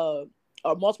called,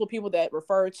 or multiple people that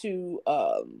refer to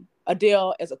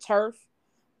Adele as a TERF.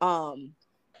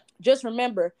 Just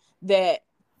remember that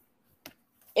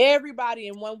everybody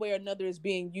in one way or another is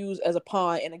being used as a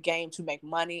pawn in a game to make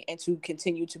money and to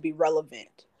continue to be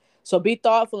relevant. So be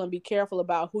thoughtful and be careful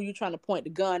about who you're trying to point the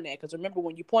gun at. Because remember,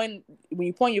 when you point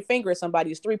your finger at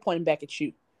somebody, it's three pointing back at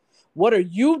you. What are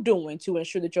you doing to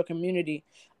ensure that your community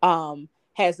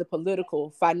has the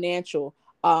political, financial,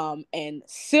 and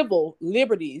civil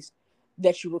liberties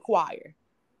that you require?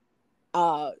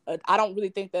 I don't really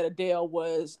think that Adele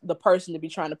was the person to be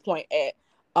trying to point at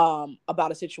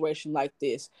about a situation like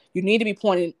this. You need to be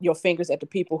pointing your fingers at the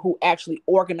people who actually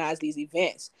organize these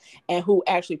events and who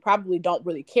actually probably don't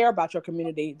really care about your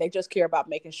community. They just care about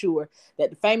making sure that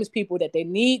the famous people that they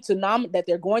need to that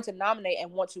they're going to nominate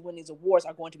and want to win these awards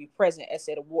are going to be present at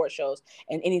said award shows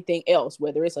and anything else,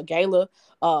 whether it's a gala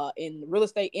in the real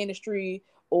estate industry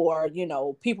or, you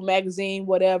know, People Magazine,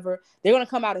 whatever. They're going to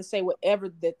come out and say whatever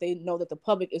that they know that the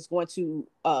public is going to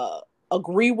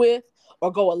agree with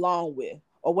or go along with,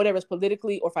 or whatever is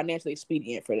politically or financially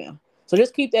expedient for them. So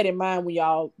just keep that in mind when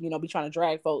y'all, you know, be trying to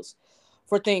drag folks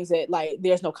for things that, like,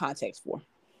 there's no context for.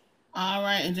 All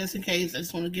right, and just in case, I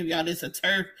just want to give y'all this. A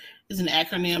TERF is an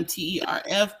acronym,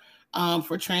 TERF,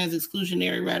 for Trans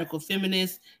Exclusionary Radical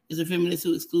Feminist. Is a feminist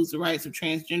who excludes the rights of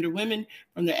transgender women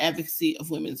from their advocacy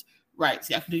of women's rights.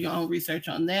 Y'all can do your own research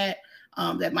on that.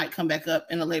 That might come back up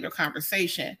in a later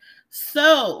conversation.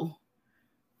 So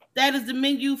that is the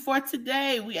menu for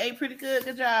today. We ate pretty good.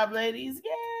 Good job, ladies.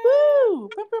 Yay! Woo!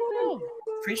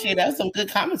 Appreciate that. Some good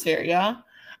commentary, y'all.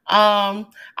 All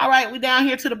right, we're down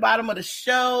here to the bottom of the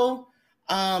show.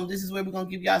 This is where we're gonna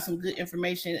give y'all some good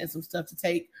information and some stuff to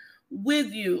take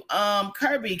with you.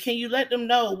 Kirby, can you let them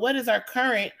know what is our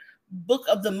current book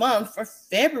of the month for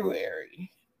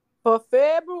February? For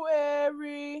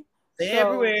February,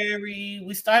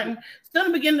 we starting still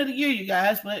in the beginning of the year, you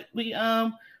guys, but we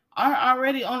are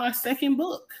already on our second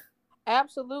book.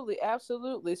 Absolutely.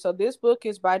 So this book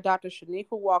is by Dr.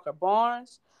 Shaniqua Walker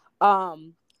Barnes.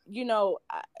 You know,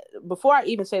 before I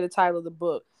even say the title of the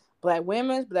book, Black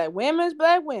Women's,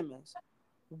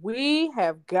 we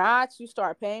have got to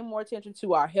start paying more attention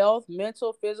to our health,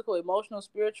 mental, physical, emotional,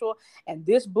 spiritual. And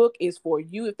this book is for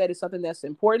you if that is something that's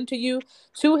important to you.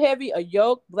 Too Heavy a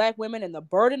Yoke, Black Women and the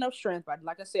Burden of Strength by,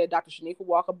 like I said, Dr. Shaniqua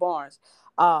Walker Barnes.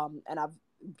 And I've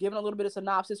given a little bit of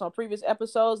synopsis on previous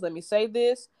episodes. Let me say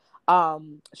this.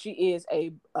 She is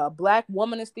a Black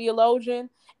womanist theologian,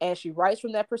 and she writes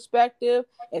from that perspective,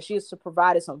 and she has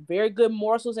provided some very good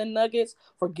morsels and nuggets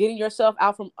for getting yourself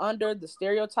out from under the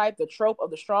stereotype, the trope of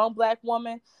the strong Black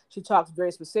woman. She talks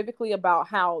very specifically about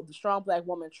how the strong Black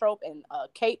woman trope and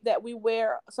cape that we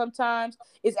wear sometimes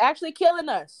is actually killing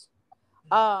us.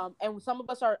 And some of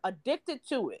us are addicted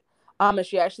to it. And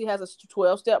she actually has a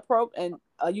 12-step program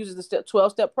and uses the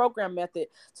 12-step program method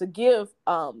to give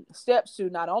steps to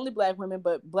not only Black women,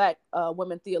 but Black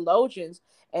women theologians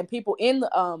and people in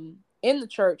the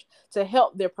church to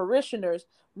help their parishioners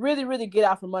really, really get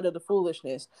out from under the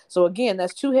foolishness. So again,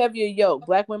 that's Too Heavy a Yoke,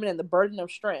 Black Women and the Burden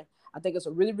of Strength. I think it's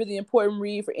a really, really important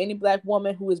read for any Black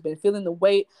woman who has been feeling the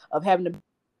weight of having to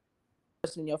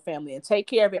in your family and take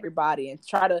care of everybody and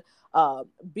try to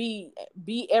be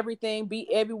everything, be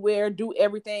everywhere, do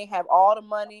everything, have all the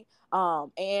money,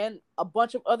 and a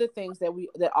bunch of other things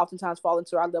that oftentimes fall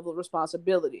into our level of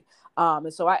responsibility.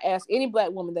 And so I ask any Black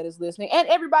woman that is listening, and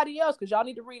everybody else, because y'all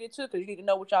need to read it too, because you need to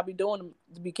know what y'all be doing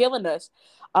to be killing us.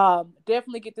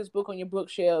 Definitely get this book on your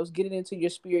bookshelves, get it into your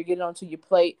spirit, get it onto your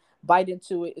plate, bite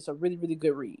into it. It's a really, really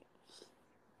good read.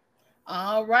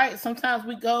 All right. Sometimes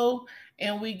we go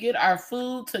and we get our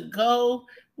food to go.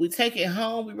 We take it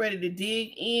home. We're ready to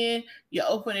dig in. You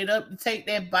open it up. You take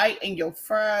that bite and your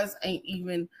fries ain't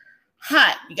even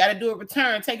hot. You got to do a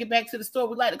return. Take it back to the store.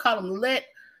 We like to call them let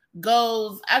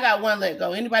goes. I got one let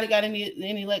go. Anybody got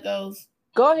any let goes?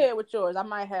 Go ahead with yours. I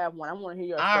might have one. I want to hear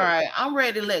yours. All right. I'm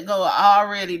ready to let go of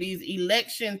already these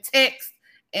election texts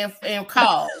and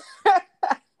calls.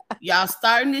 Y'all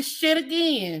starting this shit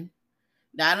again.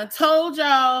 Now, I done told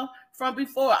y'all from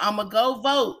before, I'm going to go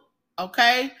vote,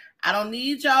 okay? I don't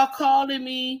need y'all calling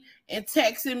me and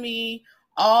texting me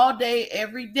all day,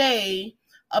 every day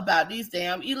about these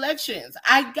damn elections.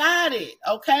 I got it,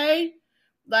 okay?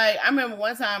 Like, I remember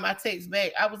one time I text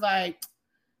back. I was like,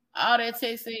 all that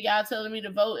texting, y'all telling me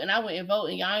to vote, and I went and vote,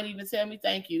 and y'all ain't even tell me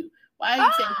thank you. Why you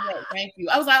texting back? Thank you.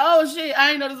 I was like, oh, shit, I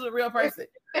didn't know this was a real person.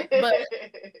 But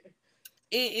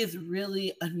it is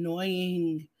really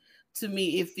annoying to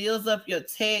me. It fills up your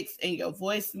text and your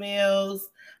voicemails.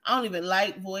 I don't even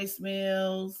like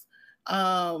voicemails.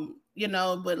 You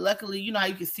know, but luckily, you know how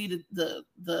you can see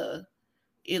the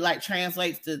it like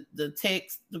translates the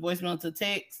text, the voicemail to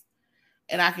text,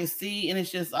 and I can see, and it's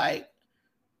just like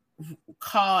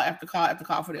call after call after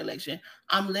call for the election.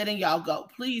 I'm letting y'all go.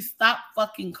 Please stop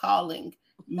fucking calling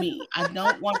me. I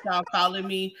don't want y'all calling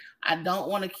me. I don't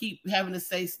want to keep having to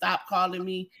say stop calling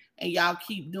me, and y'all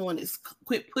keep doing this.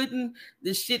 Quit putting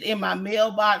this shit in my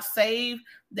mailbox. Save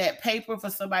that paper for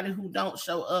somebody who don't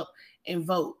show up and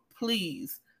vote.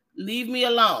 Please leave me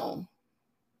alone.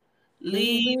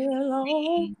 Leave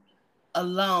me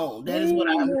alone. That is what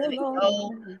I'm letting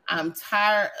go. I'm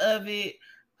tired of it.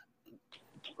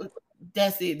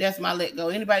 That's it. That's my let go.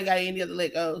 Anybody got any other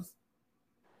let goes?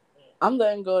 I'm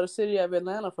letting go of the city of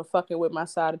Atlanta for fucking with my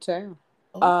side of town.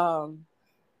 Oh.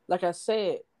 Like I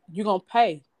said, you're gonna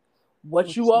pay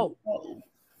what you owe.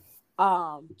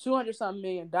 $200-something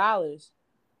million.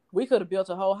 We could have built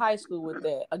a whole high school with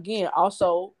that. Again,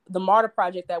 also the MARTA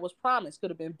project that was promised could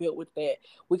have been built with that.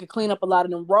 We could clean up a lot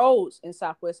of them roads in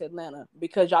Southwest Atlanta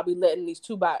because y'all be letting these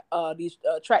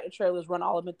tractor trailers run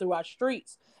all of them through our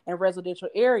streets and residential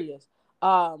areas.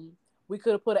 We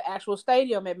could have put an actual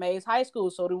stadium at Mays High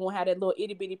School so they won't have that little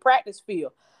itty bitty practice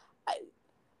field.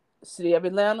 City of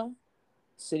Atlanta,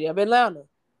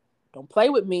 don't play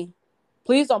with me.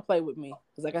 Please don't play with me.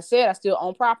 Because like I said, I still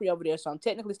own property over there, so I'm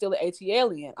technically still an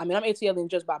ATLian. I mean, I'm ATLian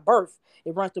just by birth.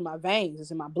 It runs through my veins.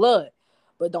 It's in my blood.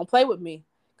 But don't play with me.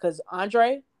 Because,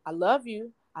 Andre, I love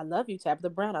you. I love you, Tabitha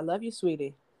Brown. I love you,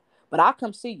 sweetie. But I'll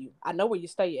come see you. I know where you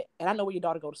stay at. And I know where your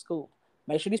daughter go to school.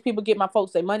 Make sure these people get my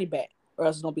folks their money back, or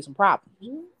else there's going to be some problems.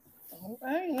 All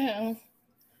right, now.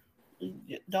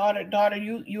 Daughter,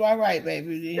 you all right,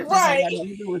 baby. Right. Nothing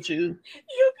to do with you.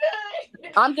 You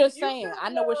good. I'm just saying, I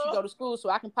know where she go to school, so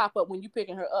I can pop up when you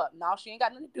picking her up. No, she ain't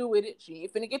got nothing to do with it. She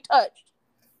ain't finna get touched.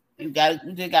 You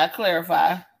just gotta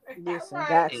clarify. Listen,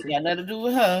 right. It got nothing to do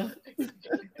with her.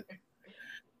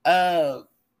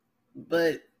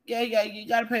 But yeah, you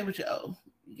gotta pay what you owe.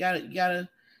 You gotta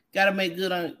make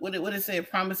good on what it said.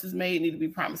 Promises made need to be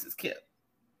promises kept.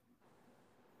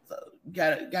 So you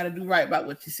gotta do right by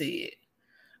what you said.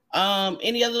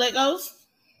 Any other let goes?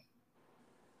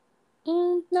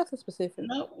 Nothing specific.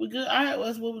 No, we're good. All right, well,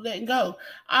 that's what we're letting go.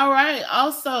 All right.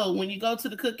 Also, when you go to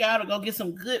the cookout or go get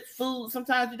some good food,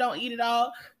 sometimes you don't eat it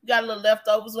all. You got a little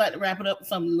leftovers, like to wrap it up with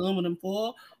some aluminum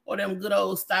foil or them good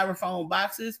old styrofoam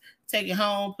boxes. Take it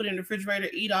home, put it in the refrigerator,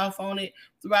 eat off on it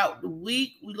throughout the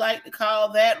week. We like to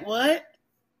call that what?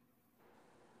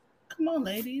 Come on,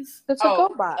 ladies. The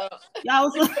to-go box. Y'all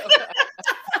was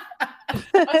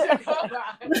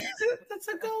The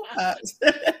to-go box.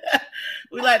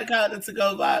 We like to call it the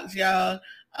to-go box, y'all.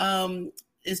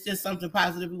 It's just something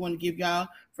positive we want to give y'all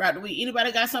throughout the week.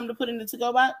 Anybody got something to put in the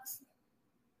to-go box?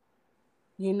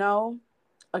 You know,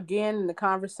 again, in the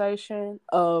conversation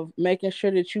of making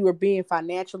sure that you are being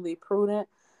financially prudent,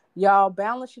 y'all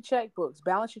balance your checkbooks,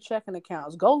 balance your checking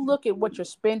accounts. Go look at what your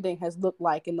spending has looked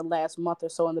like in the last month or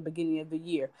so in the beginning of the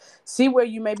year. See where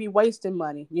you may be wasting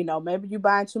money. You know, maybe you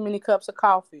buying too many cups of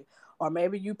coffee, or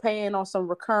maybe you paying on some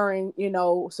recurring,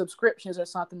 subscriptions or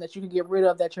something that you can get rid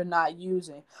of that you're not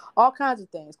using. All kinds of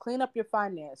things. Clean up your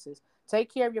finances.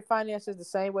 Take care of your finances the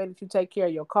same way that you take care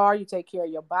of your car, you take care of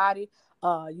your body,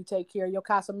 you take care of your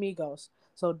Casamigos.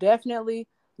 So definitely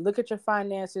look at your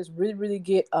finances, really, really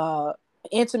get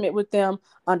intimate with them,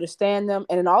 understand them,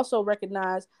 and then also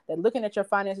recognize that looking at your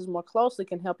finances more closely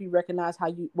can help you recognize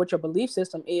what your belief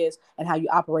system is and how you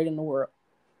operate in the world.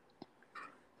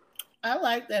 I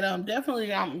like that.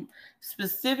 Definitely.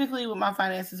 Specifically with my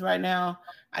finances right now,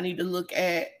 I need to look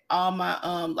at all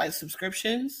my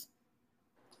subscriptions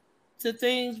to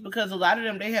things, because a lot of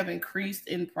them, they have increased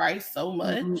in price so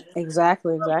much. Mm-hmm.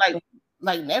 Exactly.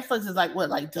 Like Netflix is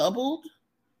like doubled.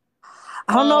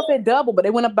 I don't know if it doubled, but they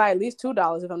went up by at least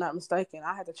 $2 if I'm not mistaken.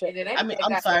 I had to check. I mean,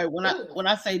 I'm sorry. When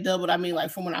I say doubled, I mean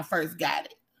like from when I first got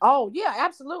it. Oh yeah,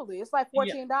 absolutely. It's like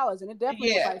 $14, and it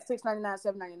definitely was like $6.99,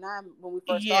 $7.99 when we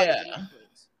first started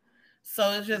Netflix.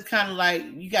 So it's just kind of like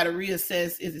you got to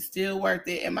reassess: is it still worth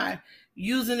it? Am I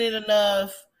using it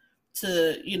enough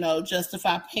to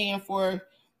justify paying for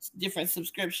different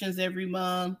subscriptions every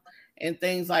month and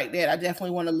things like that? I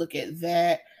definitely want to look at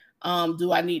that.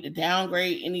 Do I need to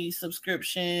downgrade any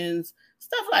subscriptions?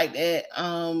 Stuff like that.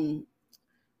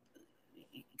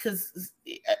 Because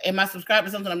am I subscribed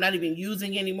to something I'm not even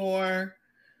using anymore?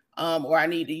 Or I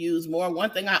need to use more. One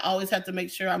thing I always have to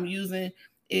make sure I'm using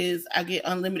is I get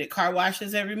unlimited car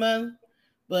washes every month.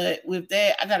 But with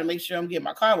that, I got to make sure I'm getting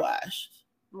my car washed.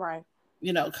 Right.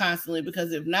 Constantly,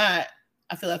 because if not,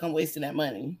 I feel like I'm wasting that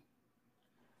money.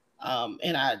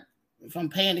 And if I'm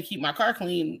paying to keep my car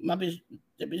clean,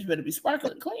 the bitch better be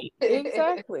sparkling clean.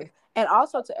 Exactly. And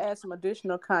also to add some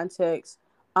additional context,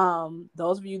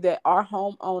 those of you that are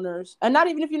homeowners, and not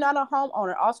even if you're not a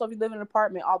homeowner, also if you live in an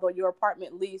apartment, although your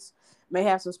apartment lease may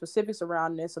have some specifics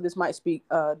around this, so this might speak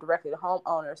directly to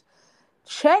homeowners,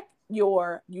 check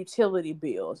your utility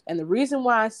bills. And the reason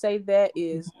why I say that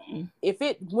is if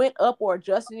it went up or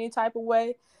adjusted any type of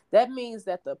way, that means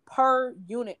that the per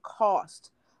unit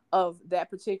cost of that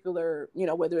particular,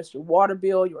 whether it's your water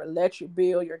bill, your electric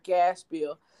bill, your gas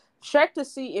bill, check to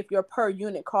see if your per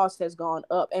unit cost has gone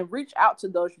up and reach out to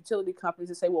those utility companies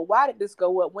and say, well, why did this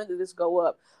go up? When did this go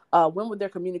up? When were their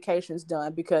communications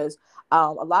done? Because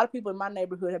a lot of people in my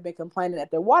neighborhood have been complaining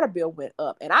that their water bill went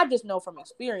up. And I just know from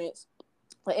experience,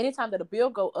 but anytime that a bill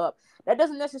go up, that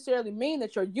doesn't necessarily mean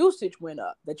that your usage went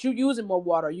up, that you're using more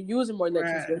water, you're using more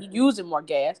electricity, Right. you're using more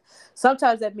gas.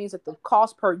 Sometimes that means that the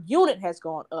cost per unit has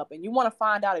gone up, and you want to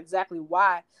find out exactly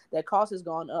why that cost has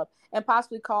gone up and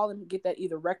possibly call and get that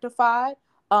either rectified,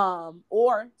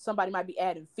 or somebody might be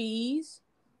adding fees,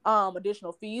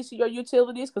 additional fees to your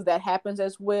utilities, because that happens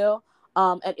as well.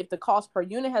 And if the cost per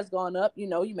unit has gone up, you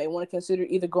may want to consider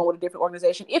either going with a different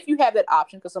organization if you have that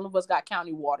option, because some of us got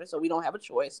county water, so we don't have a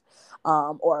choice,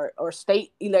 or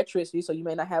state electricity, so you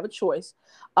may not have a choice.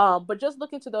 But just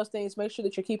look into those things. Make sure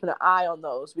that you're keeping an eye on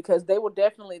those, because they will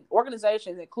definitely,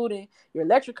 organizations, including your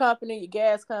electric company, your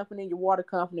gas company, your water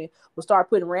company, will start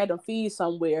putting random fees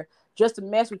somewhere just to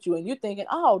mess with you. And you're thinking,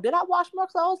 oh, did I wash more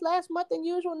clothes last month than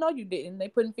usual? No, you didn't. They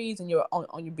putting fees in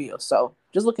on your bill. So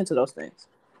just look into those things.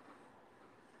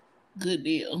 Good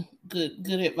deal. Good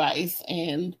advice.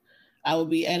 And I will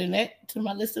be adding that to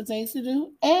my list of things to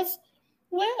do as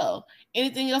well.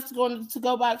 Anything else to go in the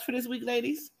to-go box for this week,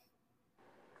 ladies?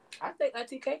 I think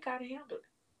Auntie K kind of handled it.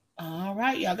 All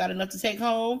right. Y'all got enough to take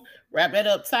home. Wrap that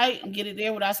up tight and get it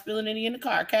there without spilling any in the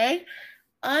car, okay?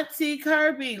 Auntie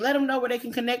Kirby, let them know where they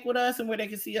can connect with us and where they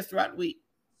can see us throughout the week.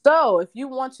 So if you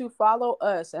want to follow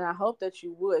us, and I hope that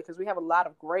you would, because we have a lot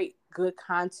of great, good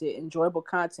content, enjoyable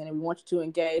content, and we want you to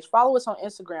engage, follow us on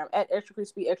Instagram at Extra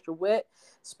Crispy Extra Wet,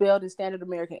 spelled in standard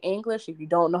American English. If you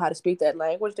don't know how to speak that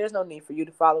language, there's no need for you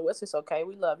to follow us. It's okay.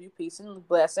 We love you. Peace and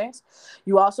blessings.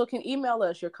 You also can email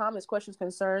us your comments, questions,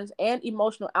 concerns, and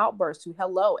emotional outbursts to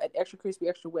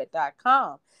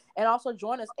hello@extracrispyextrawet.com. And also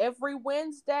join us every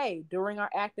Wednesday during our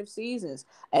active seasons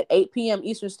at 8 p.m.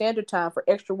 Eastern Standard Time for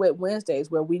Extra Wet Wednesdays,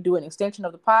 where we do an extension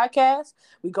of the podcast.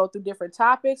 We go through different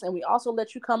topics, and we also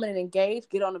let you come in and engage,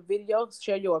 get on a video,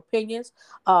 share your opinions,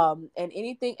 and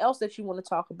anything else that you want to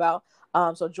talk about.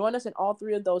 So join us in all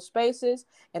three of those spaces.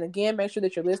 And again, make sure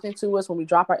that you're listening to us when we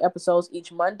drop our episodes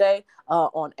each Monday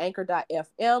on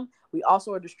anchor.fm. We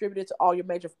also are distributed to all your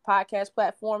major podcast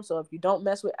platforms. So if you don't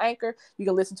mess with Anchor, you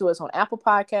can listen to us on Apple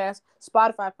Podcasts,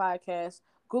 Spotify Podcasts,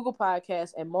 Google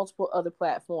Podcasts, and multiple other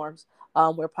platforms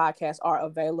where podcasts are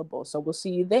available. So we'll see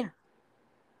you there.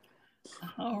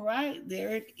 All right,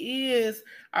 there it is.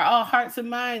 Are all hearts and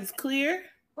minds clear?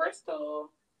 Crystal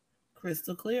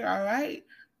clear. All right.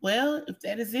 Well, if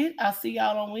that is it, I'll see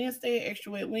y'all on Wednesday,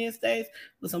 Extra Wet Wednesdays,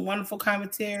 with some wonderful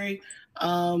commentary.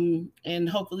 And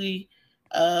hopefully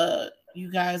you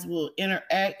guys will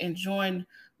interact and join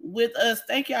with us.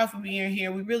 Thank y'all for being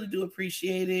here. We really do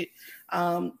appreciate it.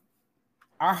 Our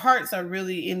hearts are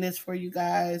really in this for you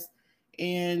guys,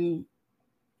 and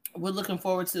we're looking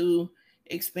forward to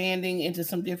expanding into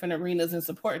some different arenas and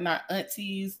supporting our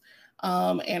aunties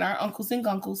and our uncles and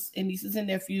gunkles and nieces and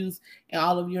nephews and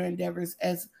all of your endeavors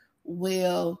as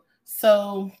well.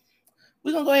 So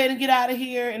we're going to go ahead and get out of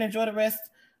here and enjoy the rest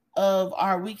of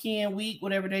our week,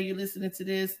 whatever day you're listening to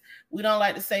this. We don't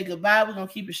like to say goodbye. We're going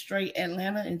to keep it straight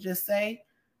Atlanta and just say,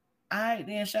 all right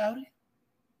then, shawty.